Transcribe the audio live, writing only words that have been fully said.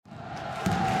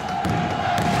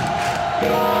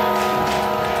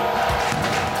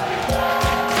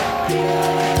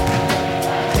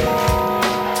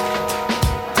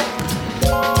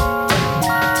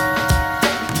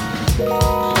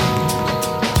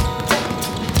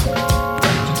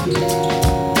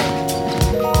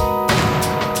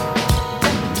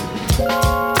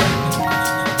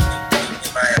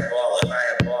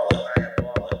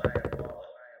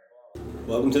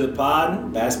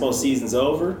pod. Basketball season's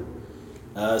over.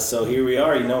 So here we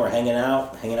are. We're hanging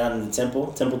out in the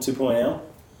Temple 2.0.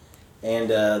 And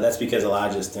that's because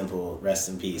Elijah's Temple, rest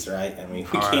in peace, right? I mean,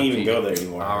 we can't even go there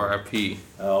anymore. R.I.P.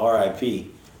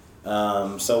 R.I.P.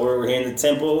 So we're here in the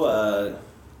Temple.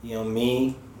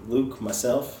 Me, Luke,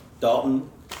 myself, Dalton,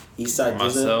 Eastside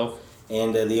myself,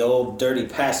 and the old dirty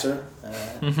passer,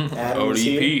 Adam is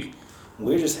here.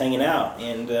 We're just hanging out,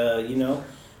 and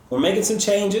we're making some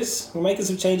changes. We're making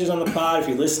some changes on the pod. If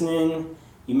you're listening,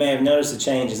 you may have noticed the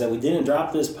changes that we didn't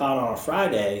drop this pod on a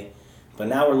Friday, but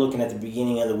now we're looking at the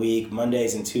beginning of the week,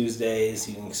 Mondays and Tuesdays.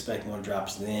 You can expect more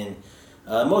drops then.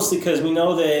 Mostly because we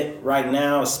know that right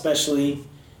now, especially,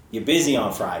 you're busy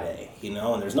on Friday,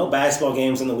 and there's no basketball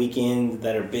games on the weekend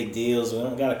that are big deals. We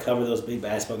don't got to cover those big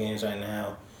basketball games right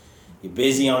now. You're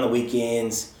busy on the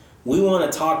weekends. We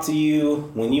want to talk to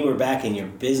you when you were back in your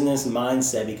business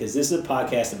mindset, because this is a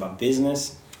podcast about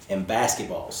business and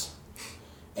basketballs.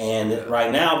 And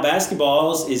right now,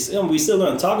 basketballs we still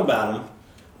going to talk about them,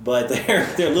 but they're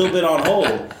a little bit on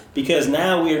hold, because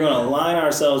now we are going to align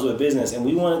ourselves with business, and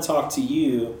we want to talk to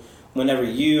you whenever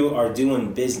you are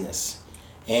doing business.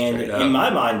 And in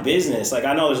my mind, business,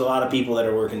 I know there's a lot of people that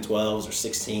are working 12s or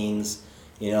 16s.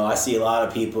 I see a lot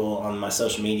of people on my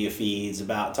social media feeds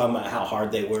talking about how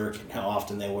hard they work and how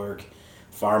often they work.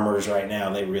 Farmers right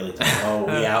now, they really think,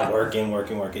 we out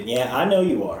working. Yeah, I know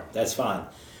you are. That's fine.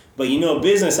 But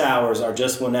business hours are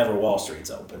just whenever Wall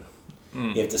Street's open.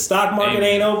 If the stock market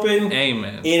ain't open,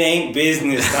 it ain't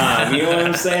business time. You know what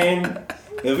I'm saying?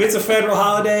 If it's a federal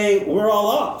holiday, we're all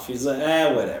off. It's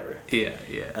like, whatever.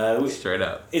 Yeah. Straight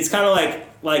up. It's kind of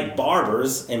like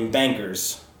barbers and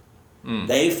bankers.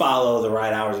 They follow the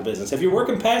right hours of business. If you're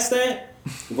working past that,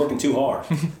 you're working too hard.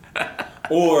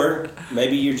 Or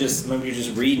maybe you're just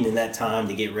reading in that time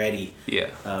to get ready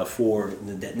for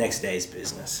the next day's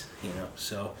business.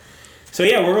 So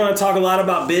yeah, we're going to talk a lot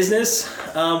about business.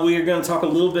 We are going to talk a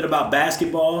little bit about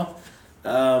basketball.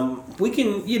 We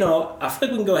can, I feel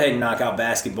like we can go ahead and knock out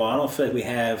basketball. I don't feel like we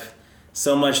have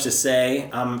so much to say.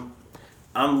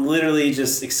 I'm literally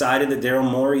just excited that Daryl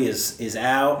Morey is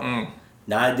out.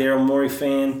 Not a Daryl Morey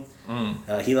fan.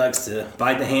 He likes to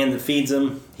bite the hand that feeds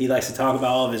him. He likes to talk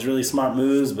about all of his really smart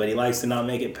moves, but he likes to not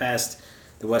make it past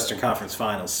the Western Conference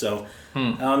Finals. So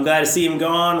I'm glad to see him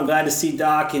gone. I'm glad to see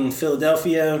Doc in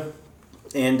Philadelphia.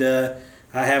 And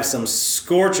I have some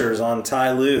scorchers on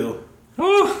Ty Lue.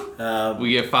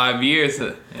 We get 5 years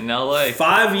in L.A.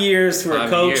 5 years for a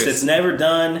coach that's never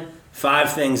done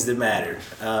 5 things that matter.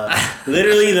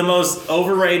 Literally the most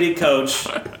overrated coach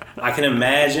I can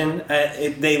imagine.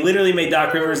 They literally made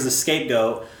Doc Rivers the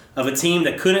scapegoat of a team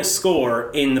that couldn't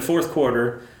score in the fourth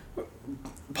quarter.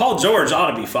 Paul George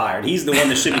ought to be fired. He's the one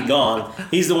that should be gone.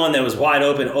 He's the one that was wide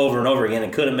open over and over again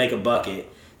and couldn't make a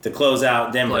bucket to close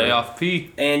out Denver. Playoff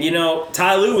P. And,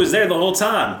 Ty Lue was there the whole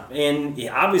time. And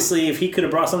obviously, if he could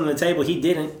have brought something to the table, he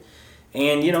didn't.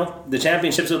 And, the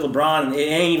championships with LeBron, it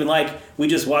ain't even like we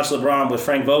just watched LeBron with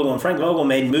Frank Vogel. And Frank Vogel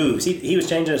made moves. He was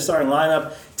changing the starting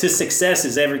lineup to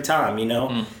successes every time,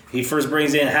 He first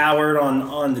brings in Howard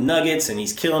on the Nuggets, and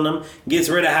he's killing them. Gets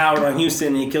rid of Howard on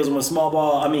Houston, and he kills him with small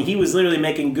ball. I mean, he was literally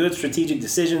making good strategic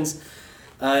decisions.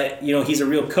 He's a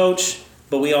real coach.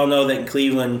 But we all know that in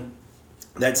Cleveland,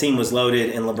 that team was loaded,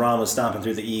 and LeBron was stomping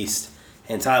through the East.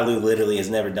 And Ty Lue literally has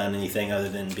never done anything other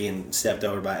than being stepped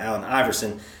over by Allen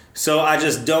Iverson. So I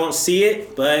just don't see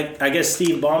it, but I guess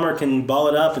Steve Ballmer can ball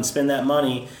it up and spend that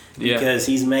money because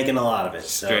he's making a lot of it.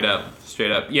 So.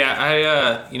 Straight up. Yeah,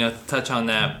 I touch on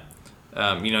that.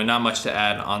 Not much to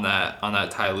add on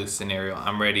that Ty Lue scenario.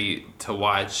 I'm ready to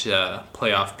watch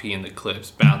playoff P and the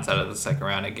Clips bounce out of the second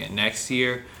round again next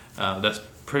year. That's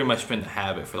pretty much been the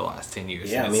habit for the last 10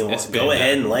 years. Yeah, go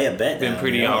ahead and lay a bet. Been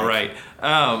pretty all right.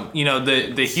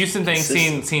 The Houston thing,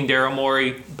 seeing Daryl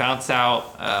Morey bounce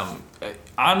out.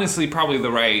 Honestly, probably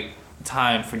the right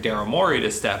time for Daryl Morey to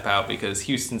step out, because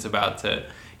Houston's about to,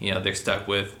 they're stuck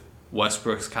with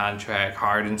Westbrook's contract,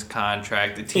 Harden's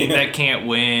contract, the team that can't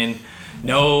win,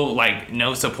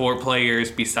 no support players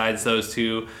besides those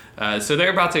two. So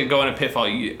they're about to go in a pitfall.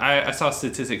 I saw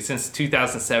statistics since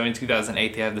 2007,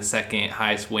 2008, they have the second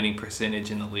highest winning percentage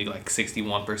in the league,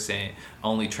 61%,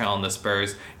 only trailing the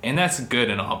Spurs. And that's good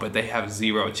and all, but they have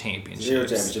 0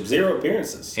 championships. 0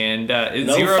 appearances. And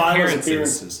no 0 finals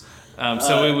appearances.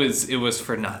 So it was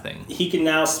for nothing. He can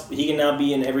now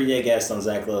be an everyday guest on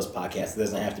Zach Lowe's podcast. It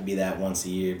doesn't have to be that once a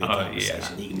year big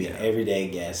conversation. He can be an everyday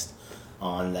guest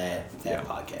on that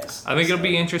podcast. I think it'll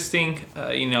be interesting.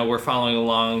 We're following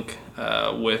along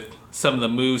with some of the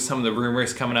moves, some of the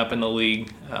rumors coming up in the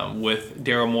league with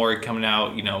Daryl Morey coming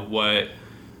out.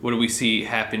 What do we see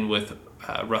happen with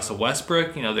Russell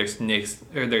Westbrook.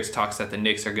 There's talks that the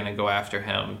Knicks are going to go after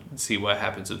him, see what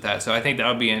happens with that. So I think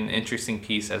that'll be an interesting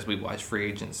piece as we watch free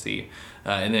agency.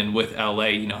 And then with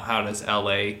LA, how does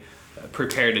LA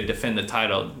prepare to defend the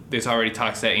title? There's already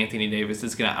talks that Anthony Davis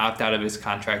is going to opt out of his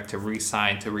contract to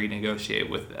re-sign, to renegotiate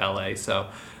with LA. So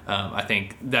I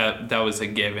think that was a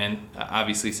given.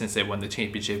 Obviously, since they won the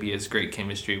championship, he has great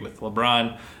chemistry with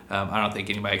LeBron. I don't think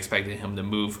anybody expected him to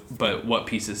move, but what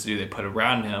pieces do they put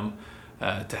around him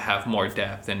to have more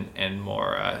depth and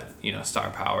more star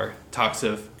power? Talks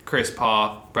of Chris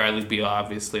Paul, Bradley Beal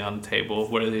obviously on the table.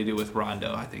 What do they do with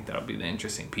Rondo? I think that'll be the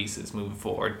interesting pieces moving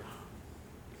forward.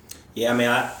 Yeah, I mean,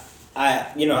 I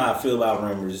you know how I feel about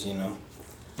rumors,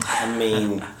 I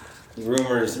mean,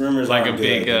 rumors like aren't a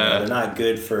big, good. They're not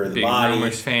good for the big body.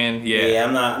 Rumors fan, yeah. Yeah,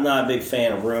 I'm not a big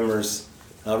fan of rumors.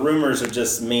 Rumors are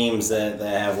just memes that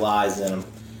have lies in them.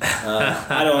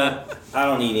 I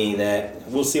don't need any of that.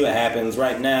 We'll see what happens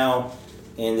right now.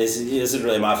 And this is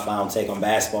really my final take on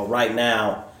basketball. Right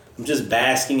now, I'm just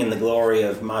basking in the glory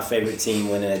of my favorite team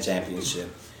winning a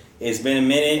championship. It's been a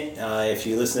minute. If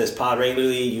you listen to this pod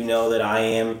regularly, you know that I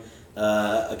am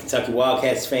a Kentucky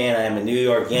Wildcats fan, I am a New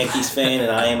York Yankees fan,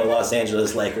 and I am a Los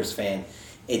Angeles Lakers fan.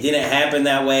 It didn't happen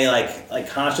that way like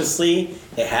consciously.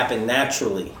 It happened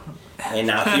naturally. And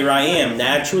now here I am,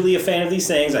 naturally a fan of these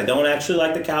things. I don't actually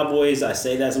like the Cowboys. I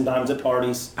say that sometimes at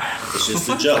parties. It's just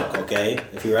a joke, okay?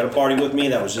 If you're at a party with me,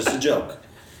 that was just a joke.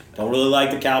 Don't really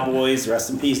like the Cowboys. Rest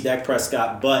in peace, Dak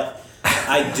Prescott. But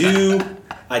I do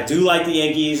like the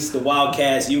Yankees, the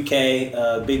Wildcats,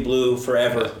 UK, Big Blue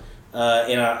forever.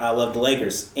 And I love the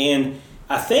Lakers. And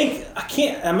I'm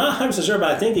not 100% sure, but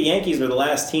I think the Yankees were the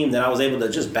last team that I was able to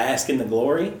just bask in the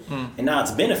glory. And now it's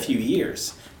been a few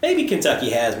years. Maybe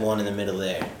Kentucky has one in the middle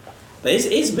there. But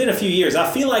it's been a few years. I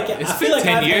feel like it's been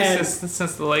 10 years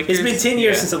since the Lakers. It's been 10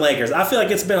 years since the Lakers. I feel like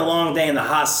it's been a long day in the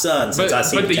hot sun since I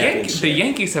seen the championship. The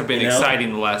Yankees have been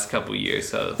exciting the last couple of years.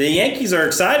 So the Yankees are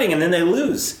exciting, and then they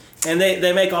lose. And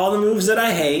they make all the moves that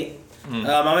I hate.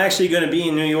 I'm actually going to be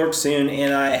in New York soon,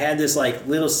 and I had this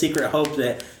little secret hope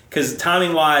that, because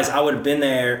timing-wise, I would have been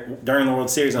there during the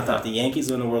World Series. And I thought, if the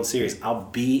Yankees win the World Series, I'll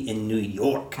be in New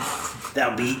York.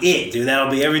 That'll be it, dude.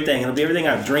 That'll be everything. It'll be everything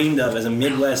I've dreamed of as a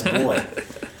Midwest boy.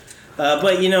 But,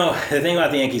 the thing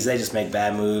about the Yankees, they just make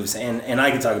bad moves. And I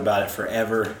could talk about it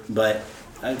forever. But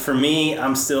for me,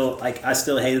 I still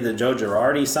hated the Joe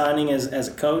Girardi signing as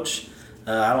a coach.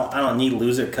 I don't need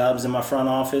loser Cubs in my front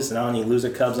office, and I don't need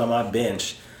loser Cubs on my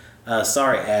bench.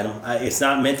 Sorry, Adam. It's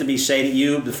not meant to be shade at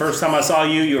you. The first time I saw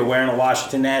you, you were wearing a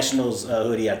Washington Nationals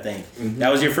hoodie, I think. Mm-hmm.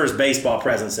 That was your first baseball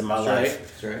presence in my life.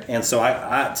 That's right. And so,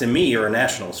 to me, you're a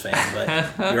Nationals fan,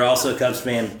 but you're also a Cubs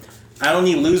fan. I don't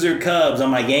need loser Cubs on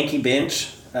my Yankee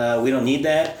bench. We don't need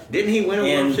that. Didn't he win a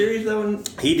World Series, though?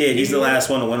 He did. He's the last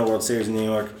one to win a World Series in New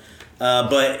York.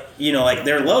 But,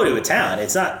 they're loaded with talent.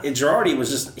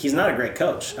 Girardi he's not a great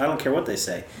coach. I don't care what they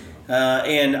say.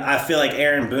 And I feel like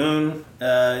Aaron Boone,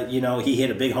 he hit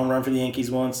a big home run for the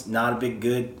Yankees once. Not a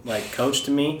good coach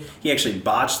to me. He actually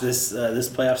botched this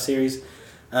playoff series.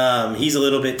 He's a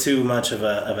little bit too much of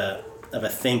a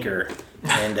thinker,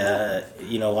 and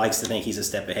likes to think he's a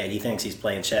step ahead. He thinks he's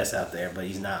playing chess out there, but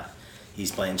he's not. He's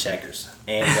playing checkers.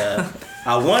 And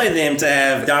I wanted them to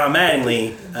have Don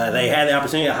Mattingly. They had the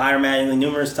opportunity to hire Mattingly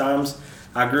numerous times.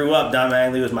 I grew up, Don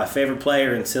Mattingly was my favorite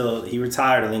player until he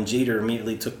retired, and then Jeter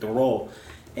immediately took the role.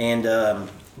 And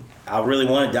I really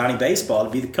wanted Donnie Baseball to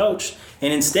be the coach.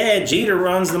 And instead, Jeter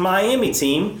runs the Miami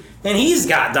team, and he's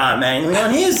got Don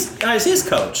Mattingly as his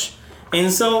coach. And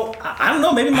so, I don't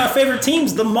know, maybe my favorite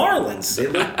team's the Marlins.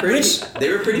 They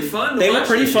were pretty fun to watch. They were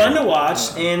pretty fun to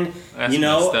watch. And,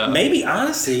 maybe,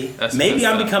 honestly,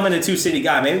 I'm becoming a two-city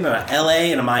guy. Maybe I'm an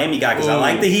LA and a Miami guy because I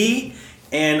like the Heat.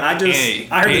 And I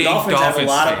heard the Dolphins have a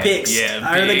lot of picks. Yeah,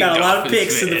 I heard they got a lot of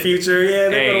picks in the future. Yeah,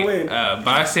 they're going to win. But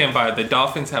I stand by it. The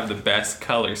Dolphins have the best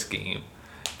color scheme.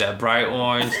 That bright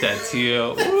orange, that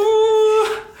teal.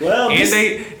 Woo! Well,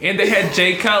 and they had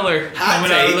Jay Cutler coming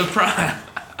out of the prime.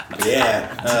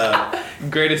 Yeah.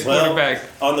 Greatest quarterback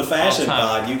on the fashion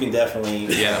pod. You can definitely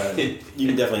you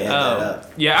can definitely have that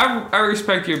up. Yeah, I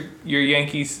respect your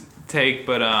Yankees take,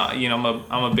 but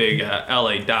I'm a big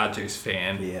LA Dodgers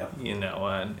fan. Yeah. And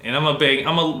I'm a big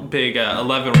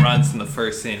 11 runs in the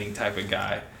first inning type of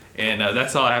guy. And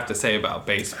that's all I have to say about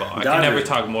baseball. I can never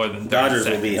talk more than 30 Dodgers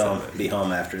seconds. will be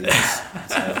home after this.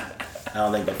 So I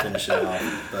don't think they'll finish it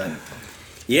off. But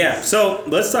yeah, so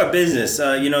let's talk business.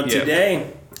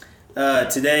 Today,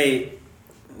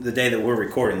 the day that we're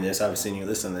recording this, obviously when you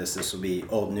listen to this will be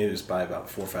old news by about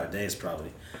 4 or 5 days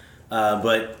probably.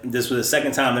 But this was the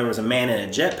second time there was a man in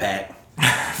a jetpack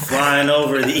flying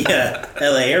over the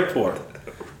LA airport.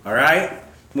 All right?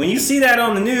 When you see that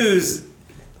on the news,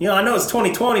 I know it's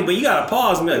 2020, but you got to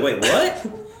pause and be like, wait, what?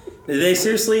 Did they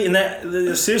seriously?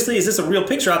 Seriously, is this a real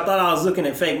picture? I thought I was looking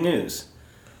at fake news.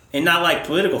 And not like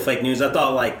political fake news. I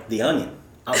thought like The Onion.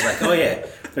 I was like, oh yeah,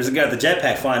 there's a guy with the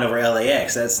jetpack flying over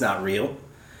LAX. That's not real.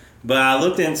 But I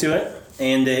looked into it,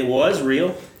 and it was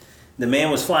real. The man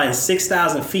was flying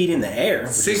 6,000 feet in the air.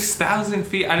 6,000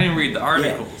 feet? I didn't read the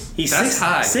articles. Yeah. That's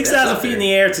high. 6,000 feet in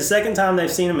the air. It's the second time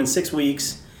they've seen him in 6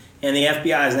 weeks. And the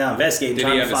FBI is now investigating,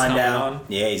 trying to find out. On?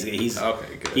 Yeah, he's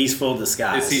okay, good. He's full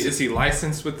disguise. Is he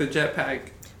licensed with the jetpack?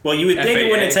 Well, you would think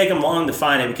it wouldn't take them long to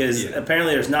find it because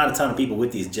apparently there's not a ton of people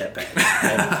with these jetpacks.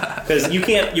 Because you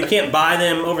can't buy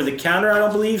them over the counter, I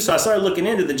don't believe. So I started looking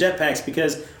into the jetpacks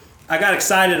because I got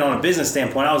excited on a business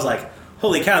standpoint. I was like,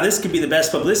 holy cow, this could be the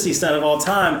best publicity stunt of all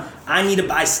time. I need to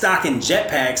buy stock in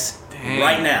jetpacks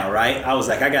right now, right? I was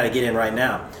like, I got to get in right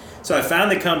now. So I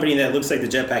found the company that looks like the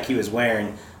jetpack he was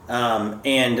wearing,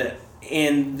 and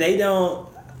they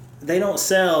don't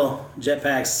sell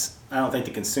jetpacks. I don't think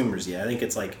to consumers yet. I think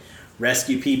it's like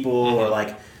rescue people or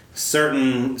like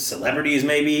certain celebrities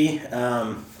maybe.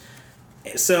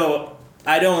 So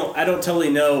I don't totally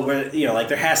know where, like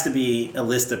there has to be a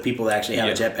list of people that actually have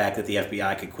a jetpack that the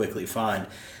FBI could quickly find.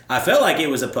 I felt like it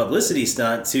was a publicity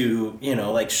stunt to,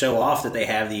 like show off that they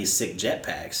have these sick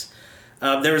jetpacks.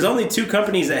 There was only 2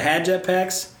 companies that had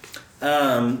jetpacks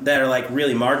that are like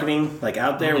really marketing like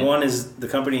out there. One is the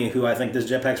company who I think this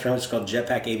jetpack's from, which is called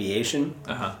Jetpack Aviation.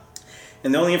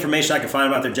 And the only information I could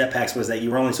find about their jetpacks was that you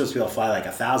were only supposed to be able to fly like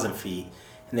 1,000 feet,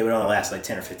 and they would only last like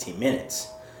 10 or 15 minutes.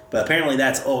 But apparently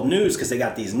that's old news because they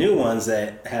got these new ones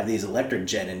that have these electric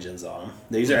jet engines on them.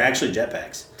 These are actually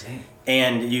jetpacks. Dang.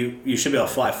 And you should be able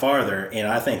to fly farther, and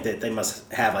I think that they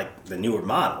must have like the newer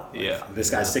model. Like, this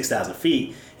guy's 6,000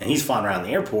 feet, and he's flying around the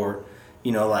airport,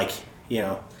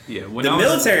 Yeah. The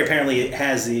military apparently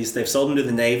has these. They've sold them to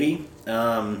the Navy.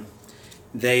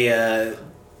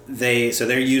 So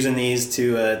they're using these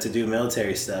to do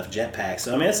military stuff, jetpacks.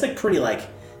 So I mean, it's like pretty like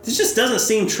this just doesn't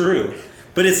seem true,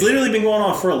 but it's literally been going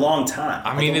on for a long time.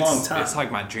 I mean, it's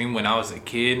like my dream when I was a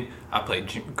kid. I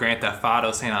played Grand Theft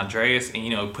Auto San Andreas,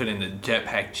 and put in the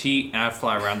jetpack cheat, and I'd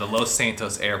fly around the Los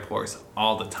Santos airports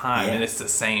all the time, and it's the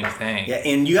same thing. Yeah,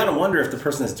 and you gotta wonder if the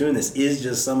person that's doing this is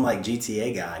just some like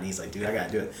GTA guy, and he's like, dude, I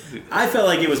gotta do it. I felt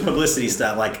like it was publicity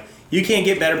stuff, like. You can't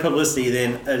get better publicity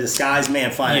than a disguised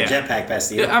man flying a jetpack past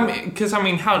the airport. I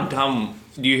mean, how dumb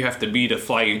do you have to be to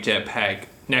fly your jetpack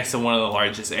next to one of the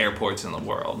largest airports in the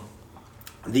world?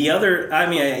 The other, I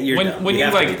mean, you're dumb. When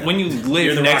you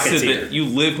live next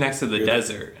to the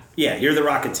desert. Yeah, you're the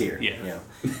Rocketeer. Yeah.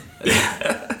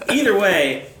 Either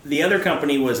way, the other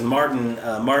company was Martin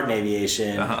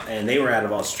Aviation, and they were out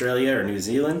of Australia or New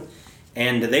Zealand,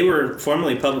 and they were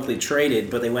formerly publicly traded,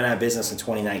 but they went out of business in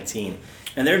 2019.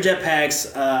 And their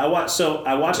jetpacks, I watched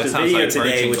a video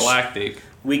today, which Galactic.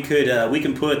 we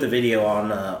can put the video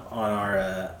on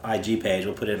our IG page.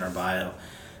 We'll put it in our bio.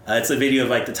 It's a video of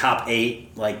like the top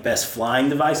 8 like best flying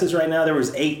devices right now. There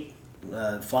was 8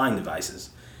 flying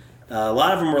devices. A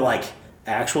lot of them were like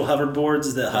actual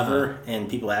hoverboards that hover and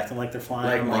people acting like they're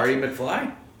flying. Like Marty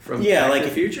McFly from Back to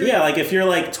the Future? Yeah, like if you're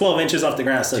like 12 inches off the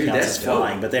ground, still counts as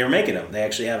flying. But they were making them. They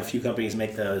actually have a few companies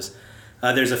make those.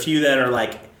 There's a few that are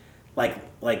like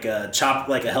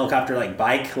a helicopter like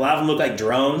bike. A lot of them look like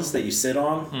drones that you sit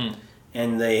on,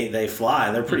 and they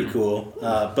fly. They're pretty cool.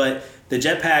 But the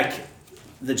jetpack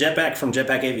from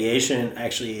Jetpack Aviation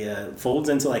actually folds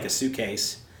into like a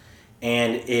suitcase,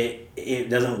 and it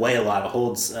doesn't weigh a lot. It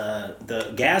holds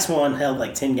the gas one held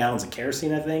like 10 gallons of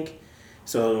kerosene, I think.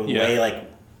 So it would weigh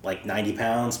like 90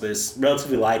 pounds, but it's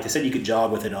relatively light. They said you could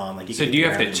jog with it on. So do you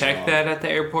have to check that at the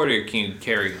airport, or can you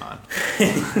carry on?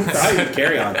 Probably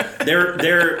carry on.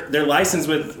 They're licensed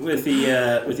with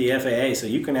the FAA, so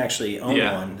you can actually own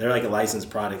one. They're like a licensed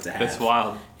product to have. That's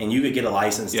wild. And you could get a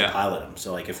license to pilot them.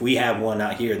 So like if we have one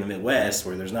out here in the Midwest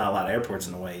where there's not a lot of airports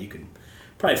in the way, you could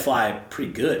probably fly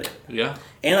pretty good. Yeah.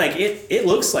 And like it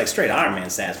looks like straight Iron Man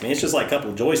stats. I mean, it's just like a couple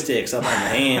of joysticks up on the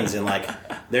hands, and like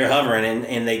they're hovering,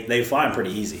 and they fly them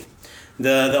pretty easy.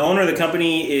 The owner of the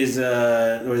company is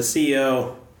or the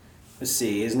CEO. Let's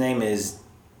see, his name is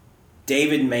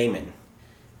David Mayman,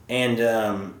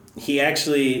 and he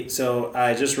actually. So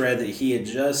I just read that he had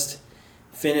just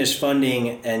finished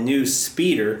funding a new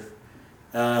speeder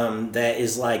that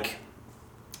is like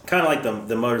kind of like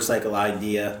the motorcycle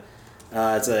idea.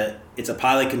 It's a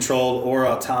pilot controlled or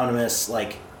autonomous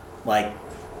like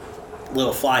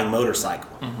little flying motorcycle,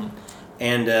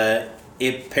 and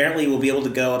it apparently will be able to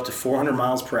go up to 400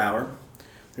 miles per hour.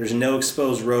 There's no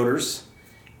exposed rotors,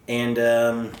 and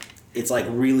it's like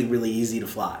really really easy to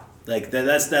fly. Like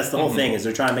that's the whole thing is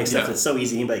they're trying to make stuff that's so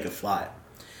easy anybody could fly.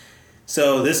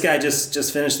 So this guy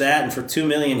just finished that, and for $2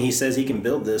 million, he says he can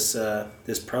build this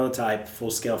this prototype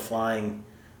full scale flying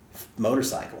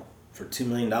motorcycle for $2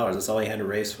 million. That's all he had to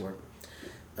raise for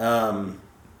it.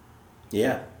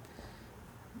 Yeah.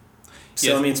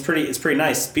 So I mean, it's pretty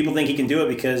nice. People think he can do it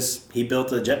because he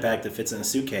built a jetpack that fits in a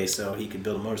suitcase, so he could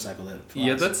build a motorcycle that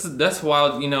flies. Yeah, that's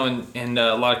wild. You know, and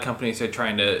a lot of companies are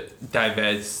trying to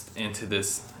divest into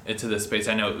this space.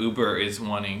 I know Uber is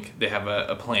wanting. They have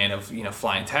a plan of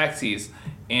flying taxis,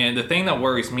 and the thing that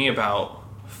worries me about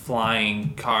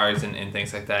flying cars and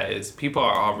things like that is people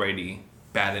are already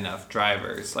bad enough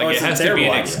drivers. Like it has to be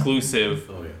an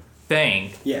exclusive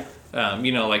thing. Yeah.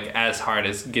 Like as hard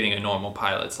as getting a normal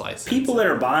pilot's license. People that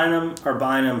are buying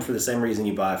them for the same reason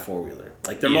you buy a 4-wheeler.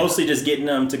 Like they're mostly just getting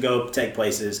them to go take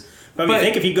places. But I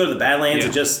think if you go to the Badlands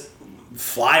and just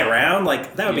fly around,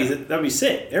 like that would be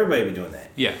sick. Everybody would be doing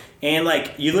that. Yeah. And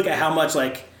like you look at how much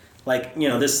like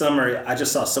this summer I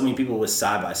just saw so many people with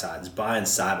side-by-sides buying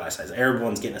side-by-sides.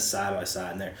 Everyone's getting a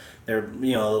side-by-side, and they're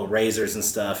little razors and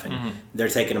stuff, and they're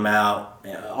taking them out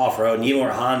off-road. And even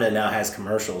where Honda now has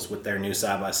commercials with their new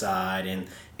side-by-side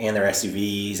and their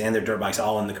SUVs and their dirt bikes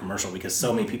all in the commercial because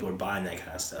so many people are buying that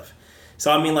kind of stuff.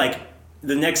 So I mean, like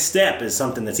the next step is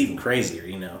something that's even crazier,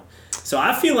 So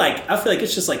I feel like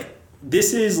it's just like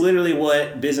this is literally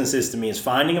what business is to me: is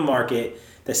finding a market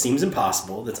that seems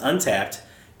impossible, that's untapped.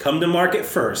 Come to market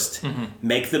first,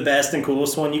 make the best and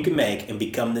coolest one you can make, and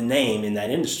become the name in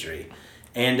that industry.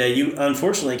 And you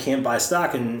unfortunately can't buy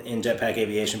stock in Jetpack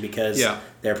Aviation because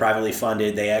they're privately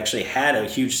funded. They actually had a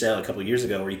huge sale a couple of years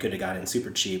ago where you could have got in super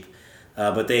cheap.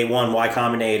 But they won Y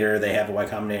Combinator. They have Y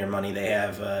Combinator money. They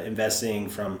have investing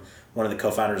from one of the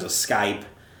co-founders of Skype.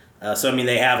 So, I mean,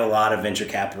 they have a lot of venture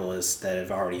capitalists that have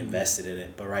already invested in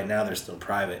it. But right now they're still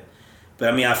private.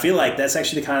 But I mean, I feel like that's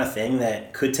actually the kind of thing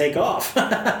that could take off.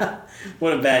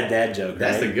 What a bad dad joke, right?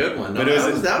 That's a good one. No, that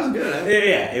was good.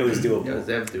 Yeah, it was doable. Yeah,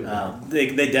 it was doable.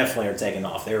 They definitely are taking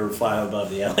off. They were flying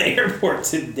above the LA airport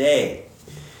today.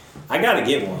 I gotta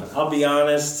get one. I'll be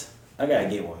honest. I gotta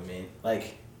get one, man.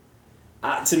 Like,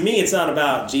 to me, it's not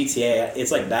about GTA.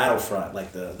 It's like Battlefront,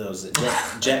 like those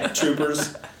jet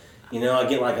troopers. I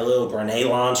get like a little grenade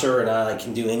launcher, and I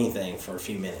can do anything for a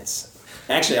few minutes.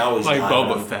 Actually, I always like die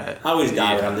Boba Fett. I always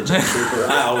die around the jet trooper.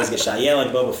 I always get shot. Yeah, like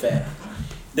Boba Fett.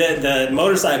 The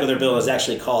motorcycle they're building is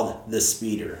actually called the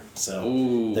Speeder.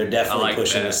 So they're definitely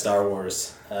pushing the Star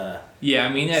Wars. Yeah, I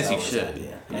mean, as you should.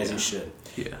 Idea, as you should.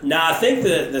 Yeah. Now, I think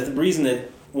the reason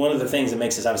that one of the things that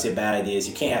makes this obviously a bad idea is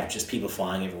you can't have just people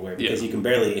flying everywhere because you can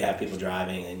barely have people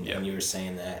driving, and you were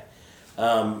saying that.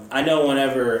 I know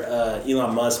whenever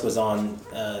Elon Musk was on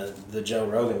the Joe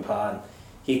Rogan pod,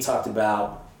 he talked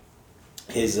about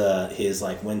his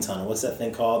like wind tunnel. What's that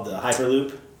thing called? The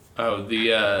Hyperloop? Oh,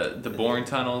 the Boring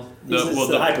Tunnel. The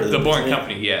Hyperloop. The Boring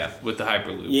Company, with the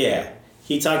Hyperloop. Yeah.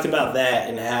 He talked about that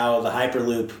and how the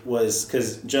Hyperloop was,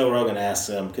 because Joe Rogan asked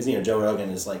him, because Joe Rogan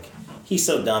is like, he's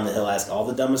so dumb that he'll ask all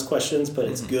the dumbest questions, but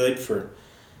it's good for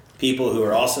people who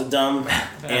are also dumb.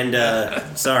 And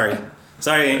sorry,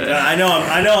 I know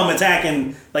I'm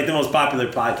attacking like the most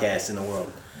popular podcast in the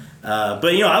world, but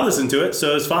I listen to it,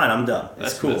 so it's fine. I'm dumb.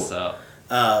 It's cool. Messed up.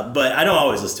 But I don't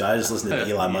always listen to it. I just listen to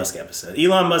the Elon Musk episode.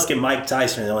 Elon Musk and Mike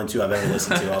Tyson are the only two I've ever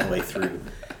listened to all the way through.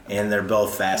 And they're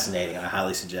both fascinating. I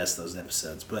highly suggest those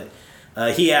episodes. But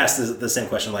he asked the same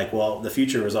question, like, well, the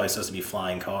future was always supposed to be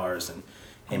flying cars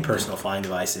and personal flying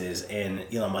devices. And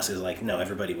Elon Musk is like, no,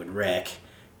 everybody would wreck.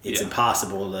 It's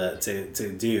impossible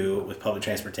to do with public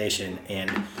transportation.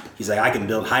 And he's like, I can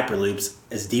build Hyperloops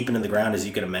as deep into the ground as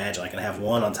you can imagine. I can have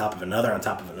one on top of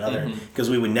another because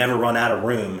we would never run out of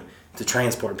room to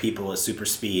transport people at super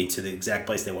speed to the exact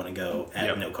place they want to go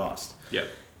at no cost. Yep.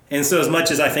 And so as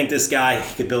much as I think this guy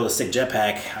could build a sick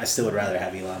jetpack, I still would rather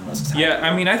have Elon Musk's. Yeah,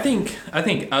 I mean, I think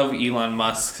of Elon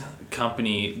Musk's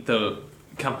company, the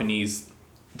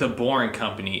Boring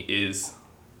Company is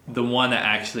the one that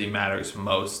actually matters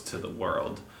most to the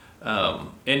world. And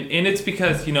it's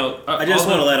because, I just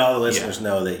want to let all the listeners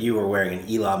know that you were wearing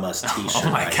an Elon Musk t-shirt.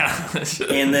 Oh my gosh.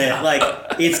 And that, like,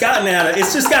 it's just gotten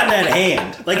out of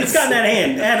hand. Like, it's gotten out of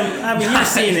hand. Adam, I mean, you've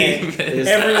seen it.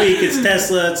 Every week it's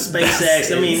Tesla, it's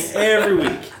SpaceX. I mean, every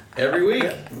week. Every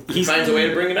week. He finds a way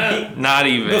to bring it out. Not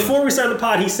even. Before we started the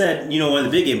pod, he said, one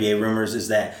of the big NBA rumors is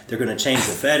that they're going to change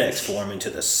the FedEx forum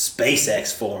into the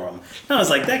SpaceX forum. And I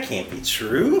was like, that can't be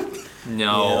true.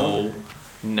 No.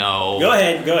 No. Go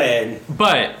ahead.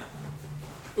 But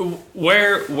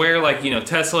where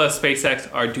Tesla,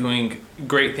 SpaceX are doing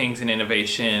great things in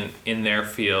innovation in their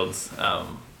fields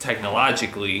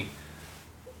technologically,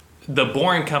 the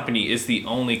Boring Company is the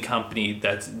only company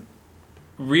that's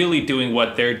really doing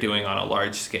what they're doing on a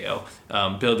large scale,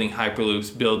 building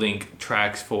hyperloops, building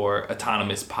tracks for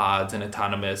autonomous pods and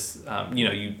autonomous,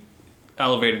 you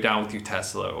elevator down with your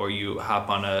Tesla, or you hop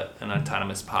on an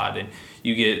autonomous pod and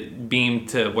you get beamed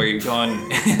to where you're going.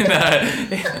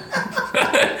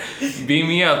 Beam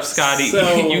me up, Scotty.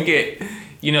 So, you get,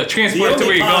 transport to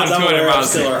where you're going 200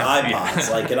 miles. Still are iPods.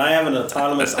 Like, can I have an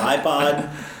autonomous iPod?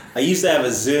 I used to have a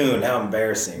Zune. How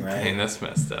embarrassing, right? Dang, that's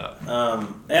messed up.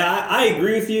 I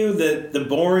agree with you that the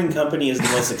Boring Company is the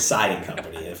most exciting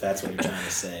company, if that's what you're trying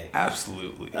to say.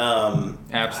 Absolutely.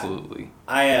 Absolutely.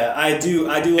 I do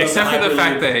love except for the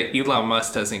fact that Elon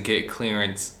Musk doesn't get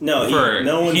clearance. No,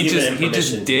 no one's given him permission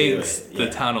just digs to do it. the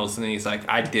tunnels, and then he's like,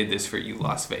 I did this for you,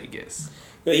 Las Vegas.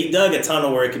 But he dug a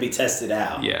tunnel where it could be tested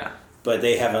out. Yeah. But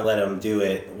they haven't let him do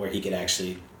it where he could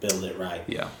actually build it right.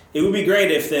 Yeah. It would be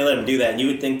great if they let him do that. And you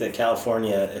would think that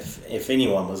California, if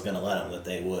anyone was going to let him, that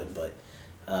they would. But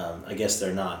I guess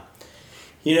they're not.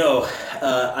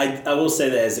 I will say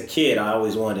that as a kid, I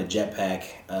always wanted a jetpack.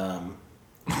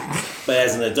 But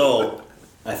as an adult,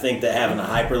 I think that having a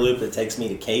Hyperloop that takes me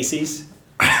to Casey's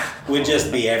would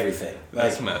just be everything.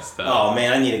 That's messed up. Oh,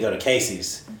 man, I need to go to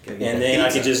Casey's. And then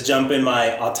I could just jump in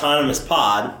my autonomous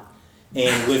pod,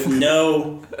 and with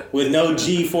no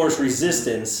G-force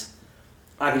resistance,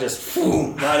 I could just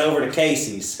right over to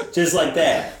Casey's, just like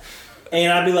that.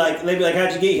 And they'd be like,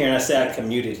 how'd you get here? And I say, I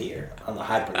commuted here on the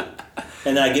Hyperloop.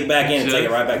 And then I get back in and take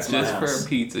it right back to my house. Just for a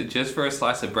pizza, just for a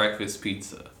slice of breakfast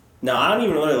pizza. No, I don't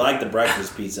even really like the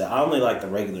breakfast pizza. I only like the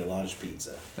regular lunch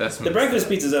pizza. The breakfast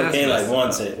pizza's okay like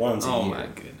once a year. Oh my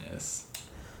goodness.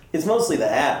 It's mostly the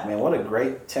app, man. What a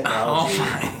great technology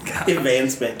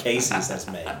advancement Casey's has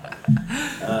made.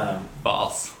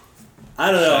 False.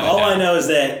 I don't know. All I know is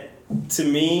that, to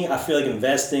me, I feel like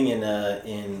investing in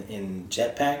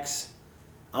jetpacks,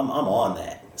 I'm on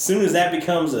that. As soon as that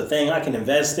becomes a thing I can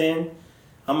invest in,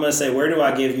 I'm going to say, where do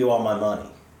I give you all my money?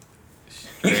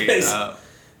 Because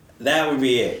that would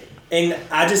be it. And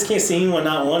I just can't see anyone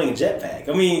not wanting a jetpack.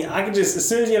 I mean, I could just, as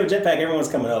soon as you have a jetpack, everyone's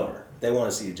coming over. They want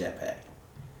to see a jetpack.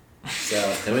 So,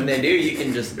 and when they do, you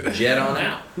can just jet on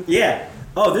out. Yeah.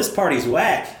 Oh, this party's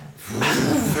whack.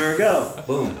 There we go.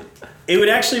 Boom. It would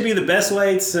actually be the best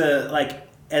way to, like,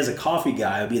 as a coffee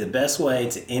guy, it would be the best way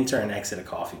to enter and exit a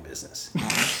coffee business.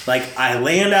 Like, I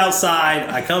land outside,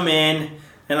 I come in,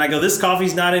 and I go, this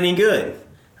coffee's not any good.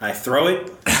 I throw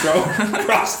it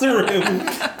across the room,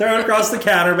 throw it across the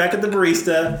counter, back at the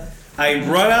barista. I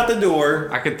run out the door.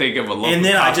 I could think of a local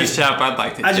coffee shop I'd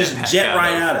like to jet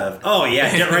right out of. Oh, yeah,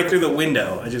 jet right through the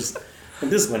window. This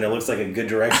window looks like a good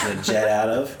direction to jet out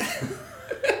of.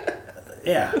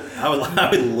 Yeah, I would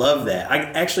love that. I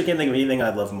actually can't think of anything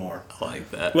I'd love more. I like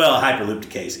that. Well, Hyperloop to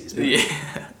Casey's. Yeah.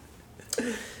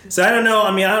 So I don't know.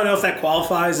 I mean, I don't know if that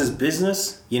qualifies as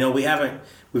business.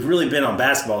 We've really been on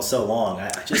basketball so long.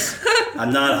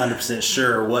 I'm not 100%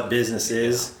 sure what business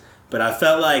is. But I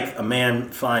felt like a man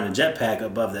flying a jetpack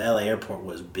above the LA airport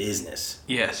was business.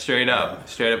 Yeah, straight up.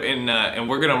 And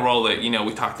we're going to roll it.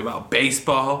 We talked about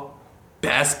baseball,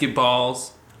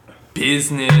 basketballs,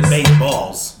 business.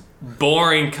 Baseballs.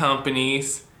 Boring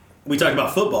companies. We talked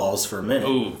about footballs for a minute.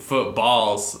 Ooh,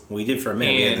 footballs. We did for a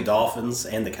minute. We had the Dolphins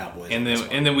and the Cowboys. And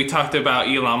then we talked about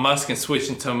Elon Musk, and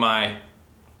switching to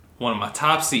one of my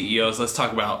top CEOs. Let's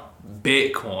talk about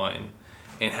Bitcoin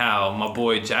and how my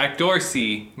boy Jack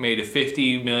Dorsey made a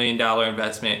 $50 million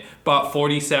investment, bought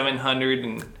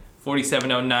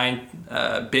 4,709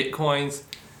 Bitcoins.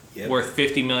 Yep. Worth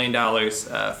 $50 million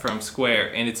from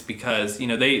Square, and it's because you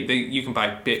can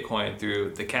buy Bitcoin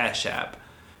through the Cash App,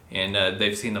 and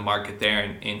they've seen the market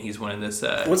there, and he's winning this.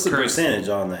 What's the percentage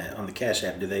on the Cash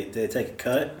App? Do they take a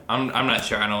cut? I'm not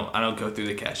sure. I don't go through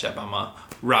the Cash App. I'm a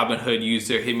Robinhood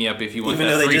user. Hit me up if you want. Even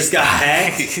though they just got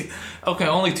hacked. Okay,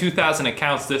 only 2,000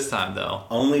 accounts this time though.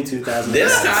 Only 2,000.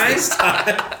 This time.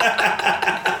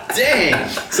 Dang.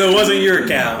 So it wasn't your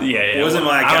account. Yeah. It wasn't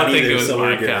my account. I don't think either, it was so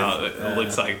my account.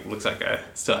 It looks like I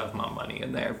still have my money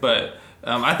in there. But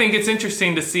I think it's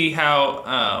interesting to see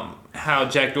how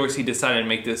Jack Dorsey decided to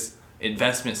make this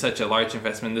investment, such a large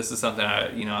investment. This is something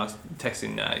I was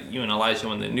texting you and Elijah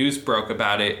when the news broke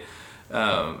about it.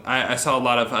 I saw a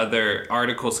lot of other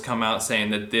articles come out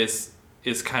saying that this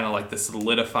is kind of like the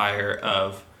solidifier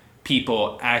of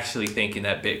people actually thinking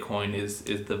that Bitcoin is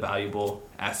the valuable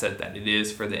asset that it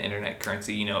is for the internet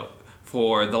currency.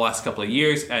 For the last couple of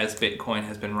years, as Bitcoin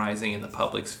has been rising in the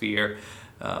public sphere,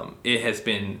 it has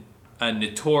been a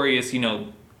notorious,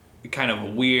 kind of a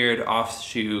weird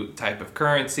offshoot type of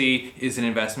currency. Is an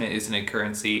investment, isn't a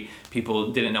currency.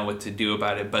 People didn't know what to do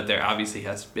about it, but there obviously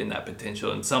has been that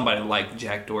potential. And somebody like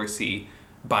Jack Dorsey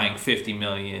buying $50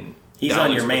 million He's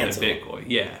on your mantle. Bitcoin.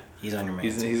 Yeah. He's on your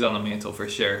mantle. He's on the mantle for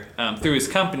sure. Through his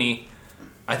company,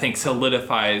 I think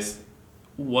solidifies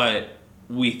what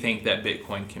we think that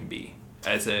Bitcoin can be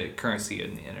as a currency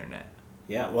in the internet.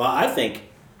 Yeah, well, I think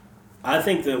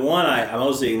that one, I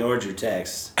mostly ignored your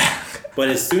text. But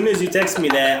as soon as you texted me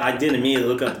that, I did immediately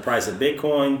look up the price of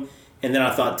Bitcoin. And then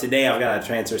I thought, today I've got to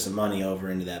transfer some money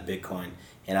over into that Bitcoin.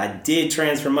 And I did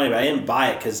transfer money, but I didn't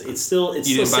buy it because it's still you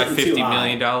didn't buy $50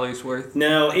 million worth?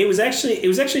 No, it was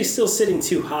actually still sitting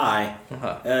too high.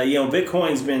 Uh-huh.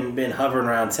 Bitcoin's been hovering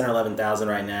around 10 or 11,000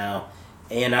 right now,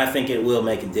 and I think it will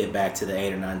make a dip back to the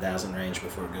 8 or 9,000 range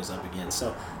before it goes up again.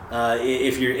 So,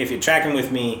 if you're tracking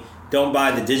with me, don't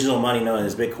buy the digital money known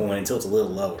as Bitcoin until it's a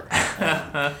little lower.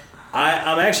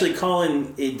 I'm actually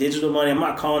calling it digital money. I'm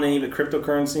not calling any of it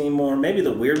cryptocurrency anymore. Maybe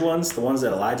the weird ones, the ones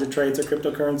that Elijah trades, are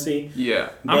cryptocurrency.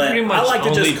 Yeah, but I'm pretty much I like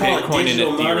to just call Bitcoin it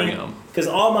digital money Ethereum. Because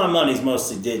all my money's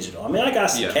mostly digital. I mean, I got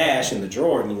some cash in the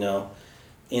drawer,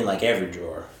 in like every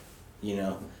drawer,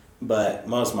 But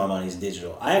most of my money's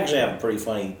digital. I actually have a pretty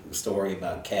funny story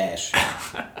about cash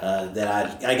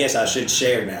that I guess I should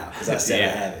share now because I said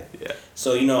I have it. Yeah.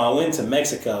 So I went to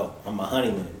Mexico on my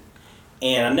honeymoon.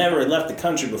 And I never had left the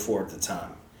country before at the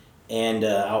time. And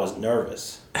I was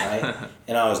nervous, right?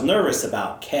 And I was nervous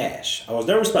about cash. I was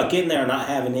nervous about getting there and not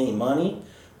having any money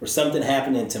or something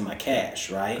happening to my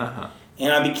cash, right? Uh-huh.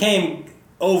 And I became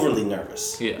overly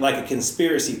nervous, like a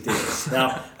conspiracy theorist.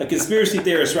 Now, a conspiracy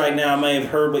theorist right now may have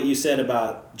heard what you said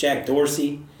about Jack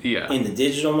Dorsey in the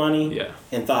digital money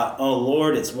and thought, oh,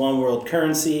 Lord, it's one world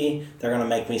currency. They're going to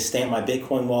make me stamp my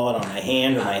Bitcoin wallet on my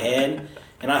hand or my head.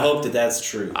 And I hope that that's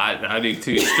true. I do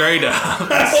too, straight up.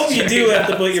 I hope you do have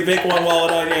to put your Bitcoin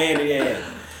wallet on your hand or your head.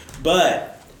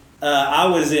 But I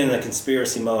was in a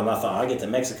conspiracy mode, and I thought, I get to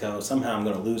Mexico, somehow I'm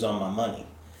going to lose all my money.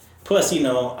 Plus,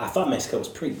 I thought Mexico was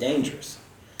pretty dangerous.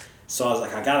 So I was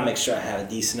like, I got to make sure I have a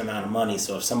decent amount of money,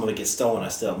 so if some of it gets stolen, I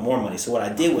still have more money. So what I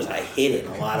did was I hid it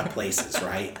in a lot of places,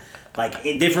 right? Like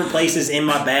in different places in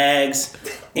my bags.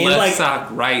 And left sock,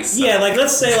 right sock. Yeah,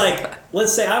 let's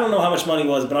say I don't know how much money it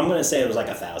was, but I'm gonna say it was like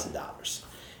 $1,000.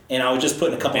 And I was just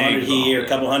putting a couple hundred here, a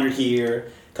couple hundred here,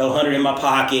 a couple hundred in my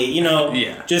pocket,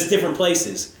 just different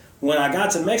places. When I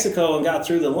got to Mexico and got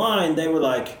through the line, they were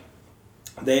like,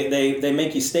 they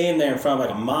make you stand there in front of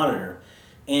like a monitor,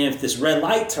 and if this red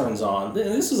light turns on,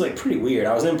 this was like pretty weird.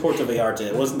 I was in Puerto Vallarta,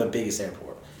 it wasn't the biggest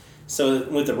airport. So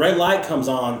when the red light comes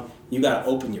on, you got to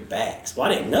open your bags. Well,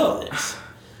 I didn't know this.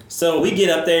 So we get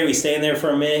up there, we stand there for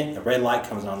a minute, the red light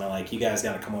comes on, they're like, you guys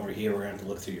got to come over here, we're going to have to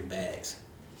look through your bags.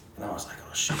 And I was like,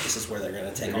 oh shit, this is where they're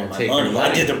going to take all my money.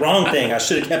 I did the wrong thing. I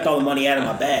should have kept all the money out of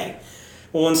my bag.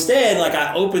 Well, instead,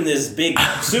 I opened this big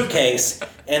suitcase,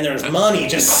 and there's money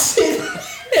just sitting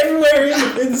everywhere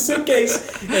in the suitcase.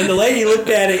 And the lady looked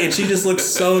at it, and she just looked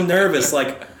so nervous,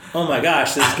 like, oh my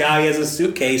gosh, this guy has a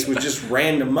suitcase with just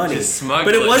random money.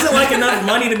 But it wasn't like enough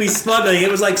money to be smuggling.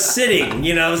 It was like sitting,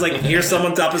 it was like, here's some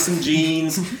on top of some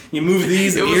jeans. You move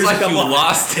these, and here's a couple. It was like you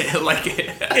lost it. Like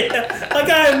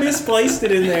I had misplaced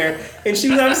it in there. And she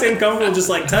was obviously uncomfortable just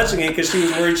touching it because she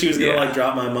was worried she was going to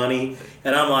drop my money.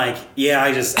 And I'm like, yeah,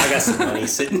 I got some money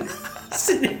sitting.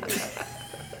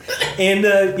 And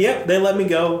they let me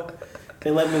go.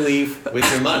 They let me leave. With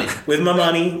your money. With my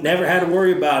money. Never had to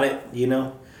worry about it,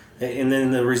 And then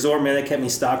the resort, man, they kept me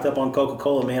stocked up on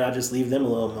Coca-Cola, man. I just leave them a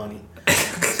little money.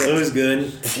 So it was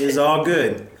good. It was all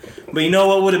good. But you know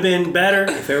what would have been better?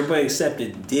 If everybody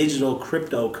accepted digital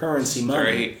cryptocurrency money.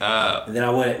 Straight up. And then I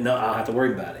wouldn't have to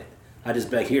worry about it. I just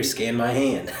back here, scan my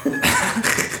hand.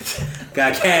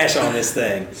 Got cash on this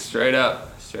thing. Straight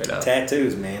up.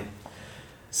 Tattoos, man.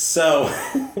 So.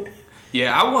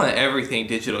 Yeah, I want everything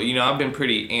digital. I've been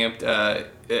pretty amped.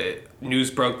 News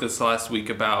broke this last week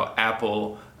about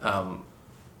Apple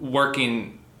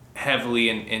working heavily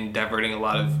and diverting a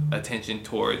lot of attention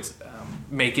towards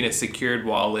making a secured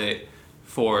wallet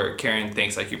for carrying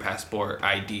things like your passport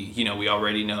ID. We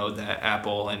already know that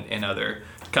Apple and other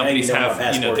companies have. My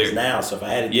passport is now, so if I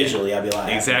had it digitally, I'd be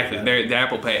like. Exactly, the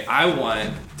Apple Pay. I want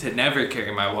to never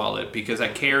carry my wallet because I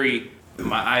carry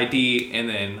my ID and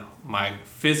then my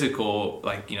physical,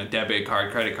 debit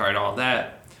card, credit card, all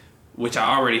that, which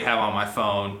I already have on my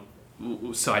phone,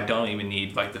 so I don't even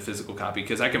need the physical copy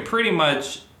because I can pretty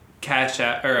much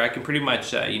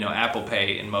Apple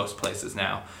Pay in most places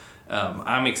now.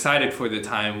 I'm excited for the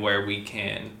time where we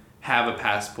can have a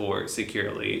passport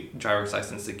securely, driver's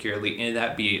license securely, and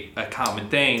that be a common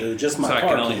thing. Dude, just my so car I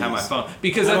can only keys. have my phone.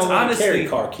 Because I that's don't honestly carry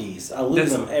car keys. I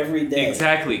lose them every day.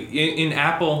 Exactly. In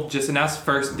Apple just announced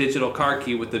first digital car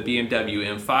key with the BMW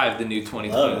M5, the new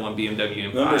 2021 BMW M5.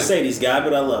 I'm a Mercedes guy,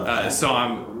 but I love it. So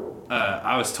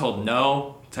I was told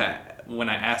no to when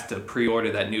I asked to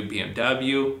pre-order that new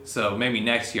BMW. So maybe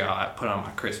next year I'll put it on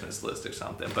my Christmas list or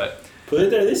something. But put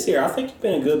it there this year. I think you've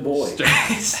been a good boy.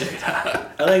 Straight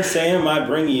up. I think Sam might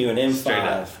bring you an M5. Straight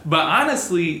up. But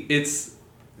honestly, it's,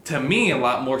 to me, a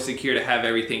lot more secure to have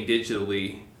everything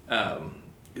digitally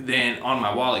than on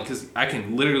my wallet, because I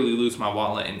can literally lose my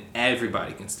wallet and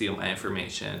everybody can steal my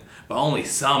information, but only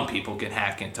some people can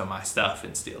hack into my stuff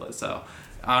and steal it. So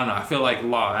I don't know. I feel like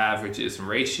law of averages and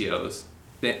ratios,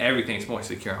 that everything's more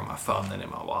secure on my phone than in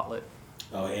my wallet.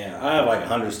 Oh, yeah. I have like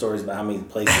 100 stories about how many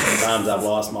places and times I've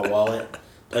lost my wallet,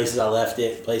 places I left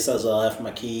it, places I left my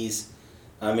keys.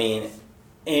 I mean,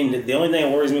 and the only thing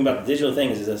that worries me about the digital thing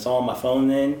is it's all on my phone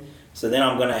then. So then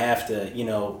I'm going to have to,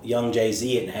 young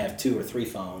Jay-Z it and have 2 or 3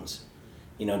 phones.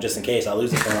 Just in case I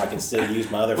lose the phone, I can still use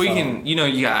my other phone. Well, you can,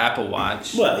 you got Apple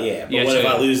Watch. Well, yeah, but what if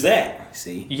I lose that?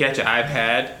 See? You got your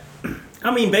iPad. I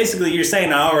mean, basically, you're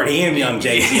saying I already am young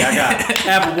Jay-Z. I got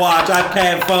Apple Watch,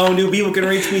 iPad, phone. Dude, people can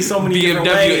reach me so many different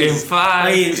ways. BMW M5.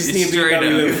 I just need a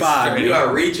BMW M5. You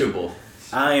are reachable.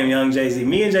 I am young Jay-Z.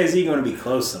 Me and Jay-Z are going to be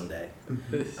close someday.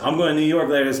 I'm going to New York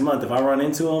later this month. If I run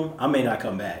into him, I may not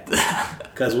come back.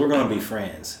 Because we're going to be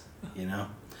friends, I'm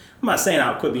not saying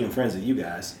I'll quit being friends with you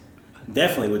guys.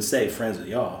 Definitely would stay friends with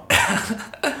y'all.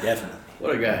 Definitely.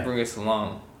 What a guy. Bring us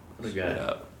along. What a guy.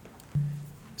 Up.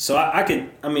 So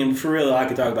for real, I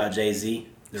could talk about Jay-Z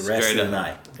the rest of the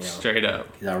night. Straight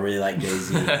up. Because I really like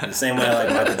Jay-Z. The same way I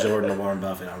like Michael Jordan or Warren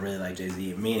Buffett, I really like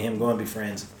Jay-Z. Me and him going to be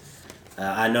friends.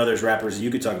 I know there's rappers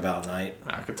you could talk about tonight.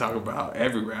 I could talk about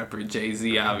every rapper.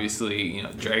 Jay-Z, obviously.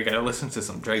 Drake. I listened to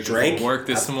some Drake before work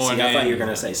this morning. See, I thought you were going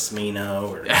to say Smino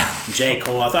or J.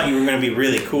 Cole. I thought you were going to be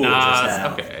really cool just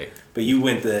now. Okay. But you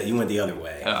went the other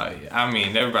way. Yeah. I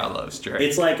mean, everybody loves Drake.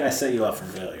 It's like I set you up for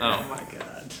failure. Oh, my God.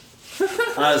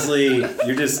 Honestly,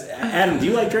 you're just... Adam, do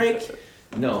you like Drake?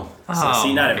 No.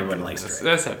 See, not everyone likes Drake.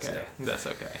 That's okay. That's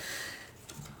okay.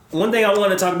 One thing I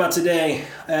want to talk about today,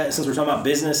 since we're talking about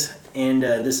business, and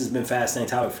this has been a fascinating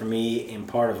topic for me and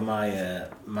part of my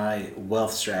my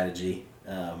wealth strategy,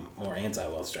 or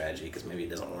anti-wealth strategy, because maybe it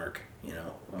doesn't work.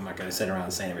 I'm not going to sit around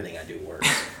and say everything I do works.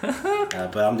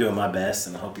 But I'm doing my best,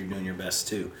 and I hope you're doing your best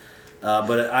too.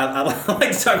 But I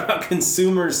like to talk about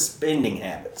consumer spending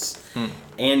habits.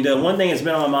 And one thing that's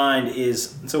been on my mind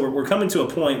is, so we're coming to a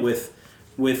point with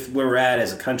where we're at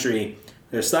as a country.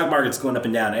 The stock market's going up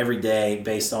and down every day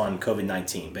based on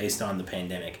COVID-19, based on the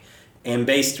pandemic, and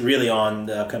based really on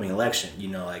the upcoming election.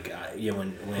 When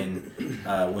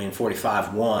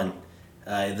 45 won,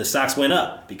 the stocks went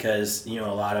up because a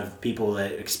lot of people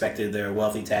that expected their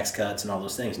wealthy tax cuts and all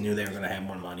those things knew they were going to have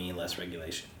more money and less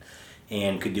regulation,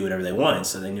 and could do whatever they wanted.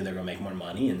 So they knew they were going to make more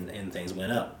money, and things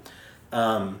went up.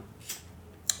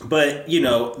 But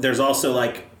there's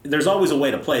also there's always a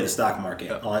way to play the stock market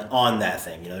on that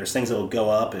thing. There's things that will go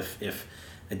up if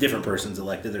a different person's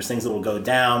elected. There's things that will go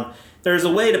down. There's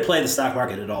a way to play the stock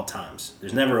market at all times.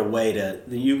 There's never a way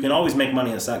you can always make money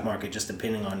in the stock market just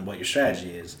depending on what your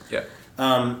strategy is. Yeah.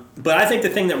 But I think the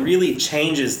thing that really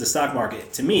changes the stock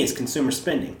market to me is consumer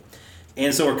spending.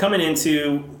 And so we're coming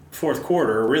into fourth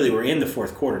quarter, or really we're in the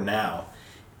fourth quarter now.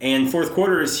 And fourth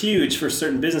quarter is huge for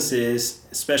certain businesses,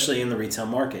 especially in the retail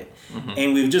market. Mm-hmm.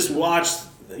 And we've just watched,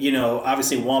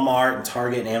 obviously Walmart and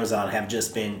Target and Amazon have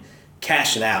just been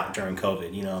cashing out during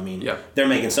COVID. They're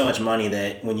making so much money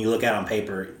that when you look at it on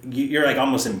paper, you're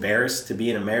almost embarrassed to be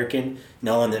an American,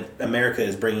 knowing that America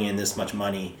is bringing in this much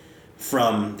money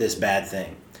from this bad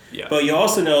thing. Yeah. But you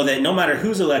also know that no matter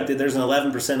who's elected, there's an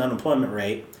 11% unemployment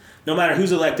rate. No matter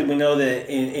who's elected, we know that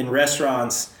in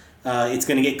restaurants, it's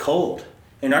going to get cold.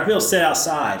 And our people sit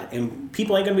outside, and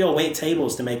people ain't going to be able to wait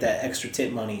tables to make that extra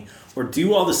tip money or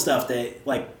do all the stuff that,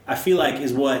 I feel like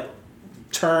is what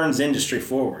turns industry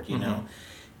forward, know.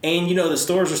 And, the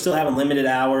stores are still having limited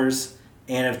hours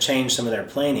and have changed some of their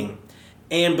planning.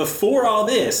 And before all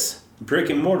this, brick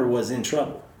and mortar was in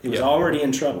trouble. It was already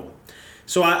in trouble.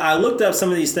 So I looked up some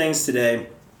of these things today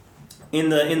in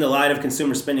the light of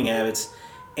consumer spending habits.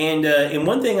 And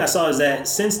one thing I saw is that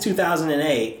since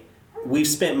 2008, we've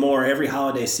spent more every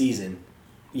holiday season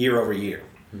year over year.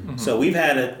 Mm-hmm. So we've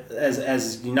had,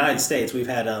 as United States, we've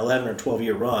had an 11 or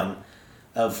 12-year run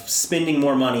of spending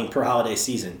more money per holiday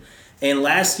season. And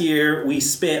last year, we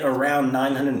spent around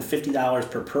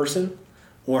 $950 per person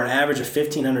or an average of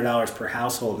 $1,500 per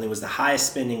household, and it was the highest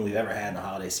spending we've ever had in the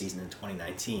holiday season in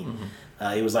 2019.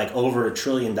 It was like over $1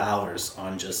 trillion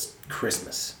on just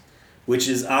Christmas, which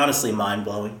is honestly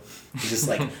mind-blowing. It's just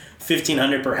like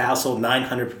 $1,500 per household,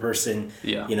 $900 per person.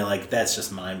 Yeah. You know, like that's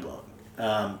just mind-blowing.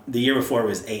 The year before it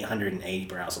was $880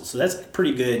 per household, so that's a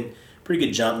pretty good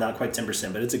jump. Not quite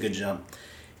 10%, but it's a good jump.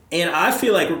 And I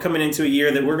feel like we're coming into a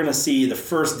year that we're going to see the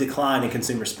first decline in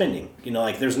consumer spending. You know,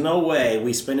 like there's no way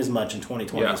we spend as much in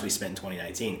 2020 as we spent in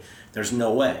 2019. There's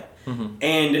no way.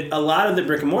 And a lot of the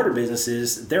brick and mortar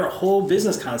businesses, their whole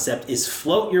business concept is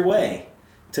float your way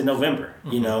to November.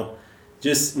 You know,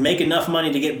 just make enough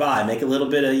money to get by, make a little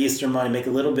bit of Easter money, make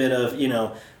a little bit of, you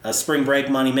know, spring break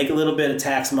money, make a little bit of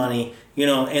tax money, you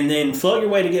know, and then float your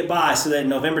way to get by so that in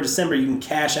November, December, you can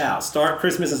cash out. Start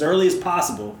Christmas as early as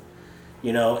possible.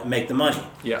 You know, make the money.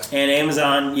 Yeah. And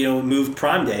Amazon, you know, moved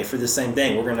Prime Day for the same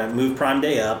thing. We're going to move Prime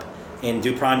Day up and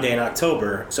do Prime Day in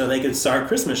October so they could start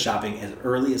Christmas shopping as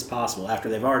early as possible after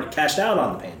they've already cashed out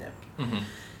on the pandemic.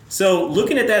 So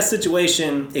looking at that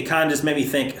situation, it kind of just made me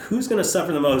think, who's going to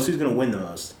suffer the most? Who's going to win the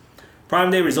most? Prime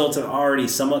Day results have already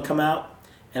somewhat come out.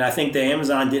 And I think that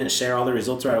Amazon didn't share all the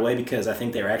results right away because I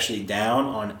think they were actually down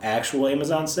on actual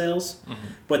Amazon sales.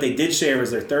 What they did share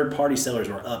is their third-party sellers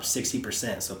were up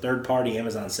 60%. So third-party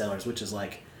Amazon sellers, which is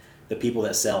like the people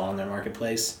that sell on their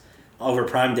marketplace, over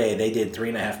Prime Day they did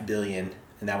 $3.5 billion,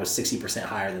 and that was 60%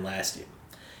 higher than last year.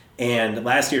 And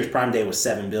last year's Prime Day was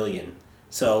 $7 billion.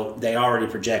 So they already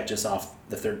project just off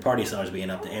the third-party sellers being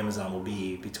up that Amazon will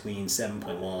be between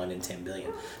 7.1 and 10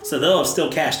 billion. So they'll have still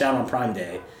cashed out on Prime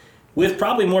Day, with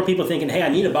probably more people thinking, hey, I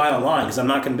need to buy online because I'm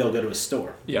not going to be able to go to a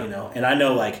store. Yeah. You know, and I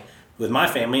know, like, with my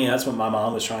family, that's when my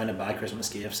mom was trying to buy Christmas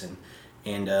gifts,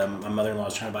 and my mother-in-law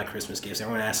was trying to buy Christmas gifts.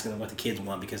 Everyone asking them what the kids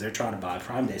want because they're trying to buy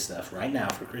Prime Day stuff right now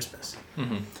for Christmas.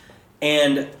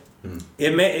 And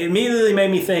it immediately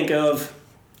made me think of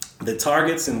the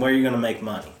targets and where you're going to make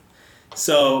money.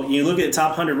 So you look at the top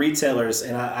 100 retailers,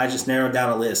 and I just narrowed down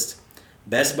a list.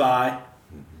 Best Buy,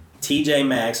 TJ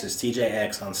Maxx, there's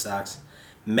TJX on stocks,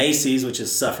 Macy's, which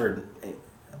has suffered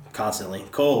constantly,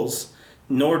 Kohl's,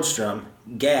 Nordstrom,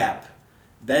 Gap,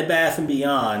 Bed Bath &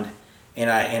 Beyond, and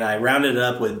I rounded it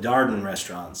up with Darden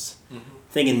restaurants.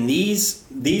 Thinking these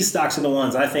stocks are the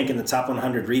ones I think in the top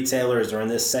 100 retailers or in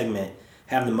this segment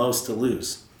have the most to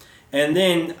lose. And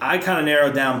then I kind of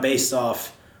narrowed down based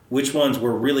off which ones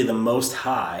were really the most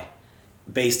high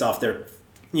based off their,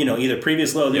 you know, either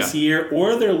previous low this year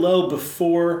or their low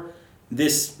before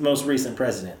this most recent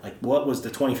president. Like, what was the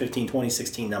 2015,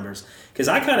 2016 numbers? Because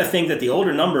I kind of think that the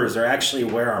older numbers are actually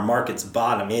where our market's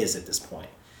bottom is at this point.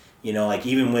 You know, like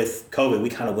even with COVID, we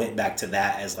kind of went back to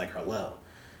that as like our low.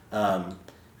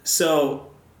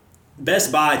 So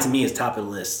Best Buy to me is top of the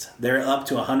list. They're up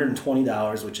to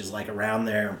 $120, which is like around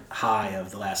their high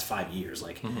of the last 5 years,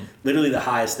 like literally the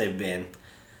highest they've been.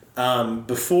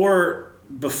 Before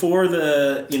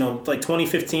the, you know, like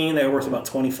 2015, they were worth about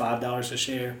 $25 a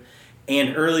share.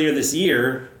 And earlier this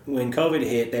year, when COVID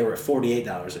hit, they were at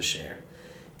 $48 a share.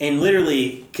 And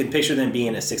literally could picture them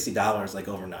being at $60 like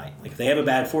overnight. Like if they have a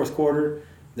bad fourth quarter,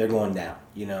 they're going down,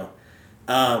 you know.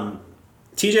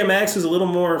 TJ Maxx was a little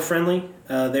more friendly.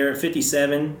 They were at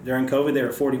 57. During COVID, they were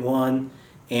at 41.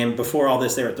 And before all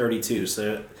this, they were at 32.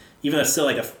 So even though it's still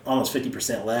like almost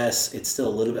 50% less, it's still a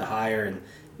little bit higher and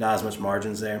not as much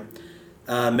margins there.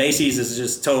 Macy's is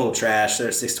just total trash. They're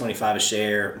at $6.25 a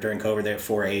share. During COVID, they're at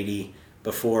 $4.80.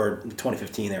 Before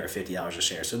 2015, they were at $50 a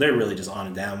share. So they're really just on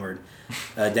a downward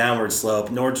slope.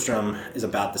 Nordstrom is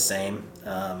about the same.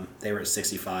 They were at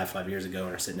 65 5 years ago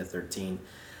and are sitting at 13.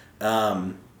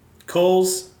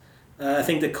 Kohl's, I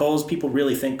think that Kohl's, people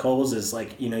really think Kohl's is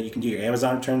like, you know, you can do your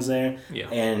Amazon returns there. Yeah.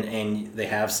 And they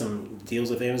have some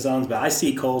deals with Amazon's. But I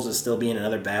see Kohl's as still being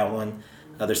another bad one.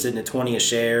 They're sitting at 20 a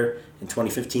share. In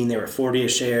 2015, they were at 40 a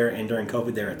share. And during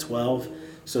COVID, they were at 12.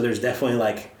 So there's definitely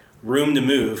like room to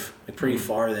move, like pretty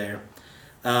far there.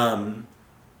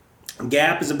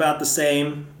 Gap is about the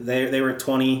same. They were at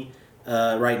 20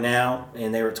 right now,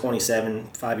 and they were at 27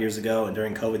 5 years ago. And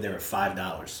during COVID, they were at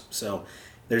 $5. So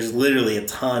there's literally a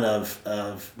ton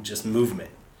of just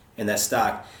movement in that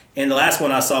stock. And the last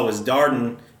one I saw was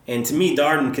Darden. And to me,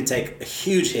 Darden could take a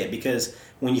huge hit because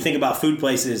when you think about food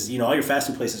places, you know, all your fast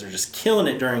food places are just killing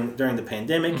it during the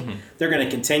pandemic. They're going to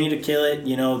continue to kill it.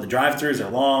 You know, the drive-thrus are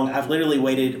long. I've literally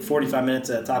waited 45 minutes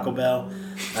at Taco Bell.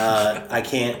 I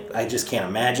just can't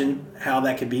imagine how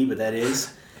that could be, but that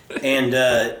is. And,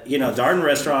 you know, Darden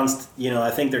restaurants, you know, I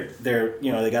think they're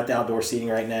you know, they got the outdoor seating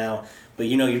right now. But,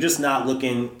 you know, you're just not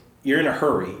looking, you're in a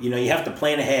hurry. You know, you have to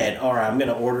plan ahead. All right, I'm going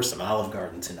to order some Olive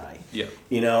Garden tonight. Yeah.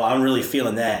 You know, I'm really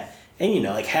feeling that. And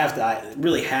like half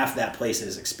that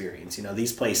place's experience.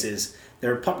 These places,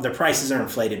 their prices are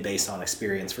inflated based on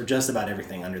experience for just about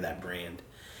everything under that brand.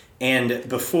 And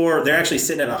before, they're actually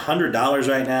sitting at $100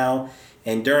 right now.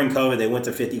 And during COVID, they went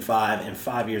to 55, and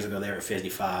 5 years ago, they were at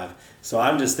 55. So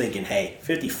I'm just thinking, hey,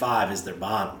 55 is their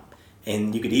bottom.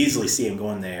 And you could easily see them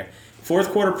going there. Fourth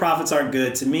quarter profits aren't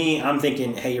good. To me, I'm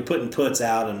thinking, hey, you're putting puts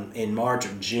out in March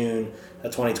or June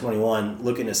of 2021,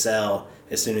 looking to sell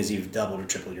as soon as you've doubled or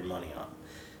tripled your money on.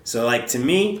 So, to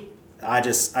me, I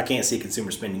can't see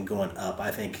consumer spending going up. I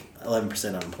think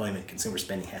 11% unemployment, consumer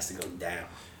spending has to go down.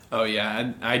 Oh,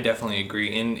 yeah, I definitely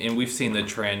agree. And we've seen the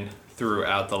trend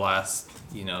throughout the last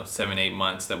 7-8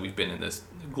 months that we've been in this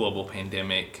global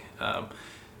pandemic.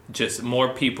 Just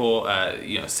more people,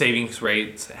 savings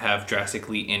rates have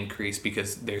drastically increased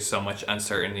because there's so much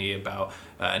uncertainty about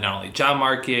not only job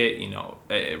market,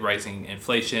 rising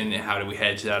inflation, how do we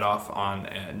hedge that off on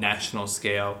a national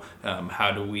scale,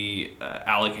 how do we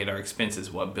allocate our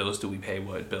expenses, what bills do we pay,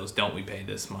 what bills don't we pay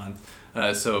this month.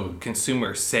 So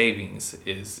consumer savings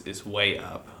is way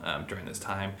up during this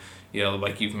time.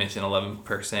 Like you've mentioned,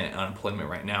 11% unemployment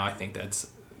right now. I think that's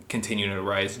continuing to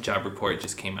rise. Job report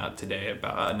just came out today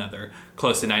about another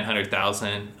close to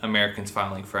 900,000 Americans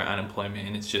filing for unemployment,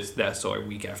 and it's just that story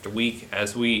week after week.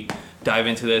 As we dive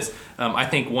into this, I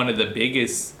think one of the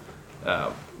biggest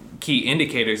key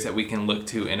indicators that we can look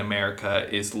to in America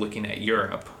is looking at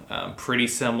Europe. Pretty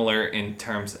similar in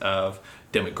terms of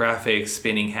demographics,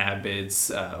 spending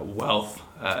habits, wealth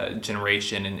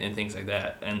generation, and things like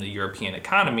that, and the European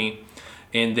economy.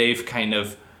 And they've kind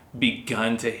of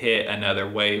begun to hit another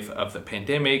wave of the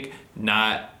pandemic,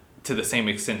 not to the same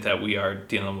extent that we are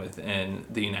dealing with in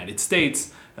the United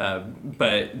States,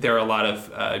 but there are a lot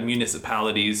of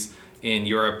municipalities in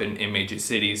Europe and in major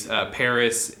cities,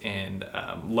 Paris and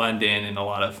London and a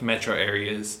lot of metro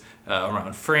areas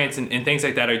around France and things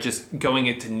like that are just going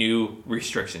into new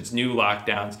restrictions, new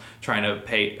lockdowns, trying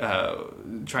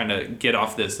to get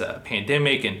off this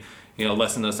pandemic and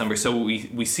lessen those numbers. So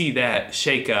we see that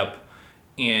shake up.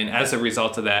 And as a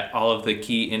result of that, all of the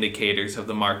key indicators of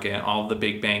the market, all of the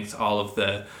big banks, all of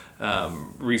the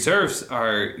reserves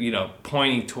are,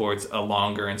 pointing towards a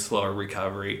longer and slower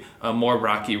recovery, a more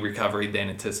rocky recovery than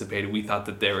anticipated. We thought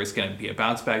that there was going to be a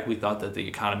bounce back. We thought that the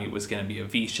economy was going to be a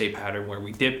V-shaped pattern where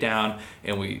we dip down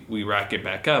and we rocket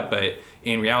back up. But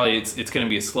in reality, it's going to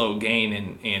be a slow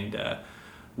gain, and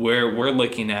we're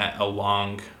looking at a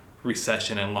long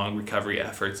recession and long recovery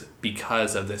efforts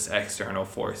because of this external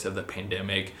force of the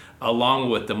pandemic, along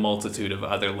with the multitude of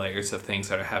other layers of things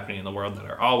that are happening in the world that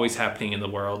are always happening in the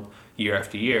world year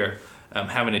after year,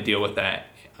 having to deal with that.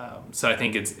 So I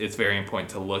think it's very important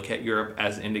to look at Europe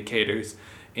as indicators.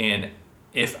 And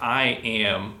if I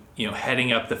am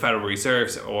heading up the Federal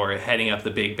Reserves or heading up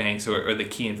the big banks or the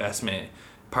key investment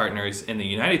partners in the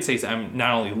United States, I'm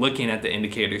not only looking at the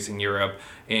indicators in Europe,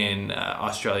 in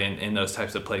Australia, and those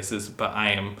types of places, but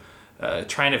I am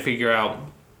trying to figure out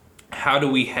how do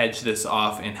we hedge this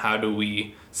off and how do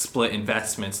we split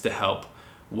investments to help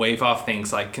wave off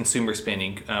things like consumer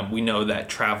spending. We know that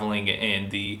traveling and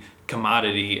the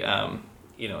commodity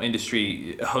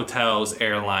industry, hotels,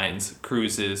 airlines,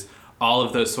 cruises, all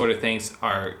of those sort of things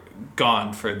are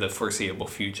gone for the foreseeable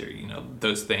future.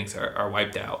 Those things are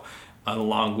wiped out.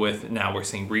 Along with now we're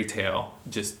seeing retail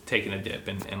just taking a dip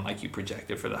and like you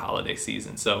projected for the holiday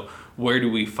season. So where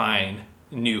do we find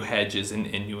new hedges and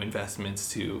new investments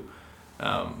to,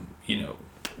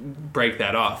 break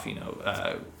that off?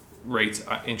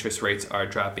 Interest rates are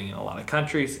dropping in a lot of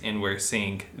countries, and we're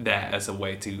seeing that as a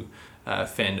way to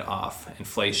fend off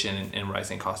inflation and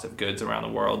rising cost of goods around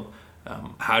the world.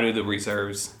 How do the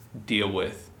reserves deal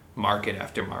with market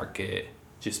after market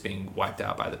just being wiped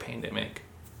out by the pandemic?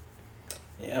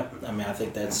 Yeah, I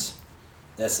think that's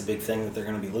the big thing that they're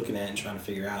going to be looking at and trying to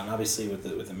figure out. And obviously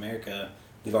with America,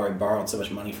 we've already borrowed so much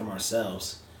money from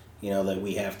ourselves, that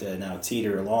we have to now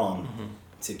teeter along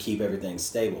to keep everything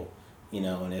stable.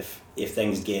 And if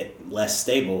things get less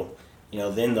stable,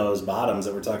 then those bottoms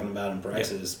that we're talking about in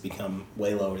prices become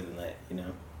way lower than that,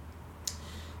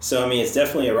 So, it's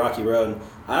definitely a rocky road.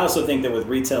 I also think that with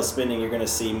retail spending, you're going to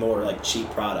see more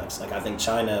cheap products. I think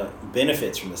China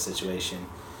benefits from the situation,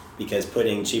 because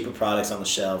putting cheaper products on the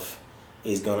shelf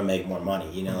is going to make more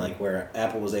money. Where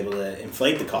Apple was able to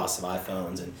inflate the cost of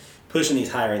iPhones and pushing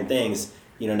these higher end things,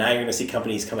 now you're going to see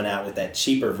companies coming out with that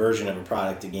cheaper version of a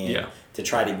product again to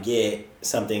try to get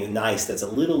something nice that's a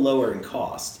little lower in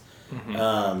cost.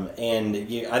 I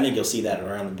think you'll see that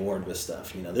around the board with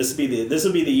stuff. This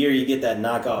will be the year you get that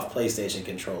knockoff PlayStation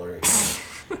controller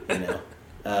again.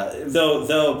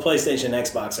 Though PlayStation and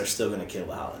Xbox are still going to kill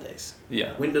the holidays.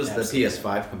 Yeah. When does the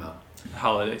PS5 come out?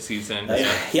 holiday season.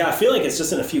 Yeah, I feel like it's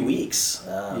just in a few weeks.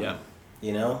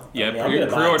 You know? Yeah,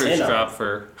 pre-orders drop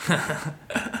for...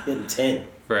 getting 10.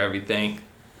 For everything.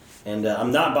 And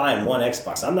I'm not buying one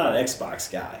Xbox. I'm not an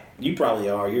Xbox guy. You probably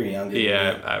are. You're younger.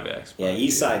 Yeah, I have an Xbox. Yeah,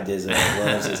 Eastside Disney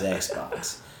loves his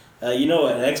Xbox. You know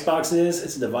what an Xbox is?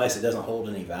 It's a device that doesn't hold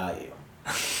any value.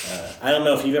 I don't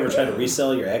know if you've ever tried to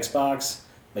resell your Xbox,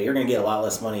 but you're going to get a lot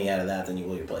less money out of that than you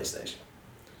will your PlayStation.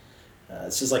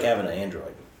 It's just like having an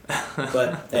Android.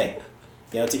 But, hey,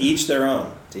 you know, to each their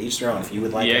own. To each their own. If you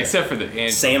would like except for the Android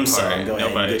Samsung, part, go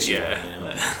ahead and get you yeah. one, you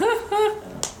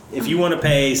know? If you want to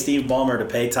pay Steve Ballmer to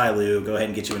pay Ty Lue, go ahead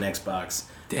and get you an Xbox.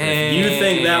 Dang. If you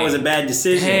think that was a bad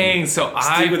decision. Dang, so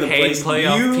I paid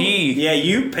Playoff P. Yeah,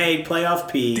 you paid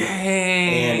Playoff P. Dang.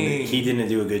 And he didn't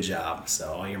do a good job.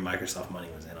 So all your Microsoft money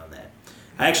was in on that.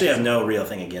 I actually have no real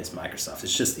thing against Microsoft.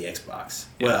 It's just the Xbox.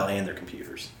 Yeah. Well, and their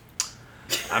computers.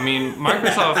 I mean,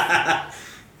 Microsoft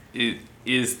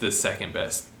is the second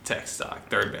best tech stock,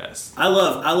 third best. I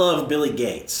love Billy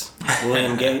Gates.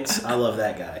 William Gates. I love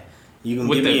that guy. You can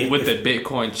with the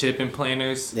Bitcoin chip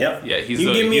implanters. Yep. Yeah, he's you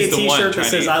the, give me he's a the one T-shirt that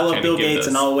says "I love Bill Gates" us.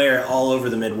 and I'll wear it all over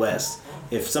the Midwest.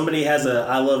 If somebody has a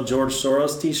 "I love George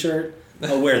Soros" T-shirt,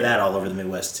 I'll wear that all over the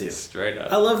Midwest too. Straight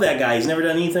up. I love that guy. He's never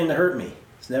done anything to hurt me.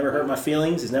 He's never hurt my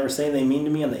feelings. He's never said anything mean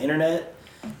to me on the internet.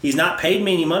 He's not paid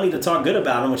me any money to talk good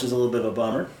about him, which is a little bit of a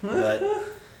bummer. But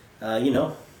you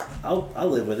know, I'll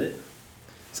live with it.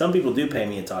 Some people do pay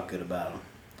me to talk good about him.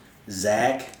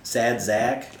 Sad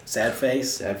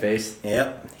face.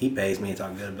 Yep, he pays me to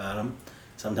talk good about him.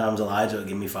 Sometimes Elijah will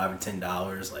give me $5 or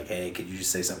 $10, like, hey, could you just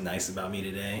say something nice about me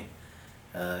today?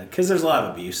 Because there's a lot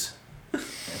of abuse.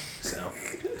 So,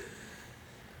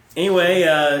 anyway,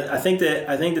 I think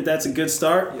that that's a good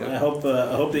start. Yep. I hope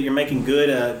that you're making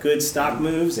good stock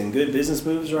moves and good business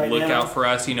moves right now. Look out for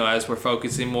us, as we're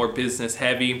focusing more business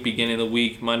heavy, beginning of the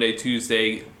week, Monday,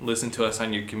 Tuesday. Listen to us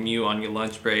on your commute, on your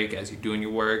lunch break, as you're doing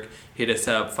your work. Hit us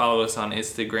up, follow us on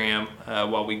Instagram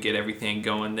while we get everything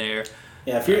going there.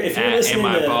 Yeah, if you're listening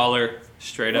Am I to Baller,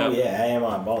 straight up. Oh yeah, I am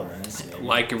on Baller. Right?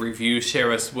 Like a review,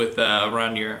 share us with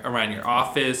around your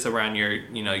office, around your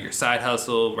your side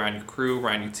hustle, around your crew,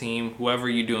 around your team, whoever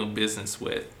you're doing business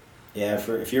with. Yeah,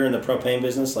 if you're in the propane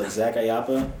business like Zach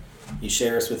Ayapa, you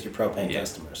share us with your propane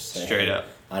customers. Say, straight up.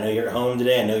 I know you're at home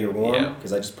today. I know you're warm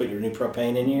because I just put your new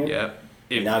propane in here. Yep.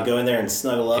 Now go in there and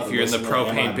snuggle up. If you're in the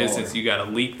propane business, you got to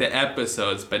leak the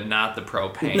episodes, but not the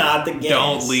propane. Not the gas.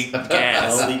 Don't leak the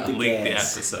gas. Don't leak the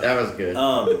gas. The episode. That was good.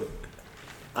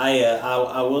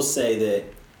 I will say that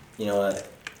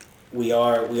we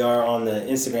are on the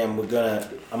Instagram.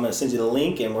 I'm gonna send you the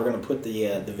link, and we're gonna put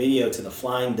the video to the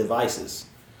flying devices.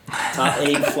 Top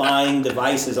 8 flying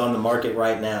devices on the market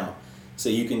right now, so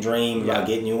you can dream about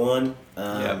getting you one.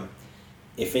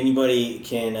 If anybody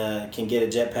can get a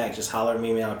jetpack, just holler at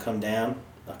me and I'll come down.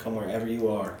 I'll come wherever you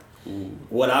are. Ooh.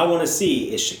 What I want to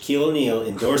see is Shaquille O'Neal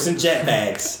endorsing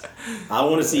jetpacks. I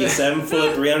want to see a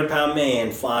 7-foot, 300-pound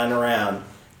man flying around.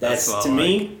 That's to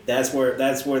me. That's where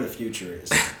the future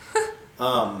is.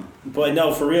 But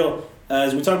no, for real.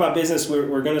 As we talk about business,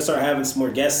 we're going to start having some more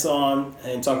guests on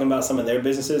and talking about some of their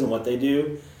businesses and what they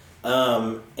do.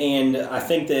 And I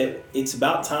think that it's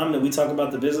about time that we talk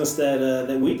about the business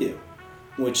that we do,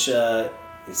 which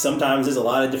sometimes is a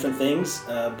lot of different things.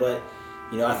 But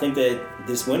I think that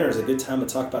this winter is a good time to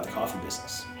talk about the coffee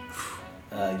business.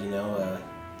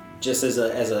 Just as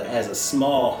a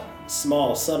small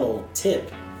subtle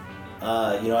tip.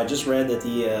 I just read that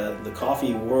the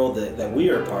coffee world that we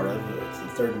are a part of,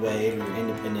 the third wave or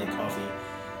independent coffee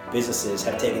businesses,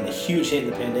 have taken a huge hit in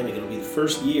the pandemic. It'll be the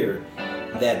first year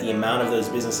that the amount of those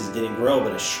businesses didn't grow,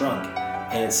 but has shrunk.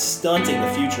 And it's stunting the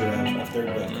future of third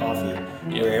wave coffee,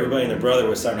 where everybody and their brother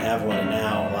was starting to have one, and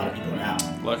now a lot of people are out.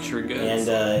 Luxury goods. And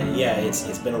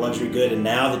it's been a luxury good, and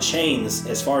now the chains,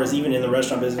 as far as even in the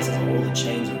restaurant business as a whole, the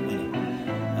chains are winning.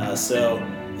 So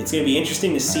it's going to be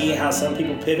interesting to see how some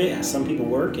people pivot, how some people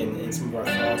work, and some of our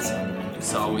thoughts on it.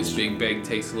 It's always big bang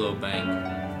takes a little bang.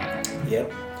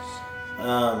 Yep.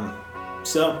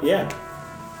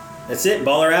 That's it.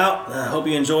 Baller out. Hope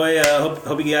you enjoy.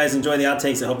 Hope you guys enjoy the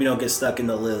outtakes. I hope you don't get stuck in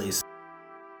the lilies.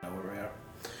 I don't know where we are.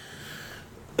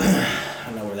 I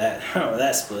don't know where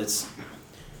that splits.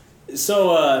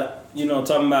 So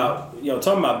talking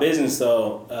about business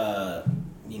though. I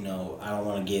don't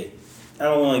want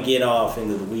to get off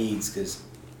into the weeds because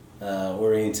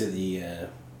we're into the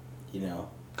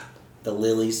the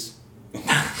lilies.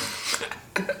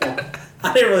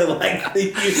 I didn't really like the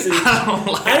usage.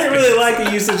 I didn't really like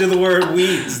the usage of the word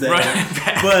weeds there.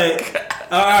 But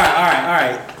all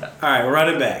right, we'll run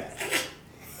it back.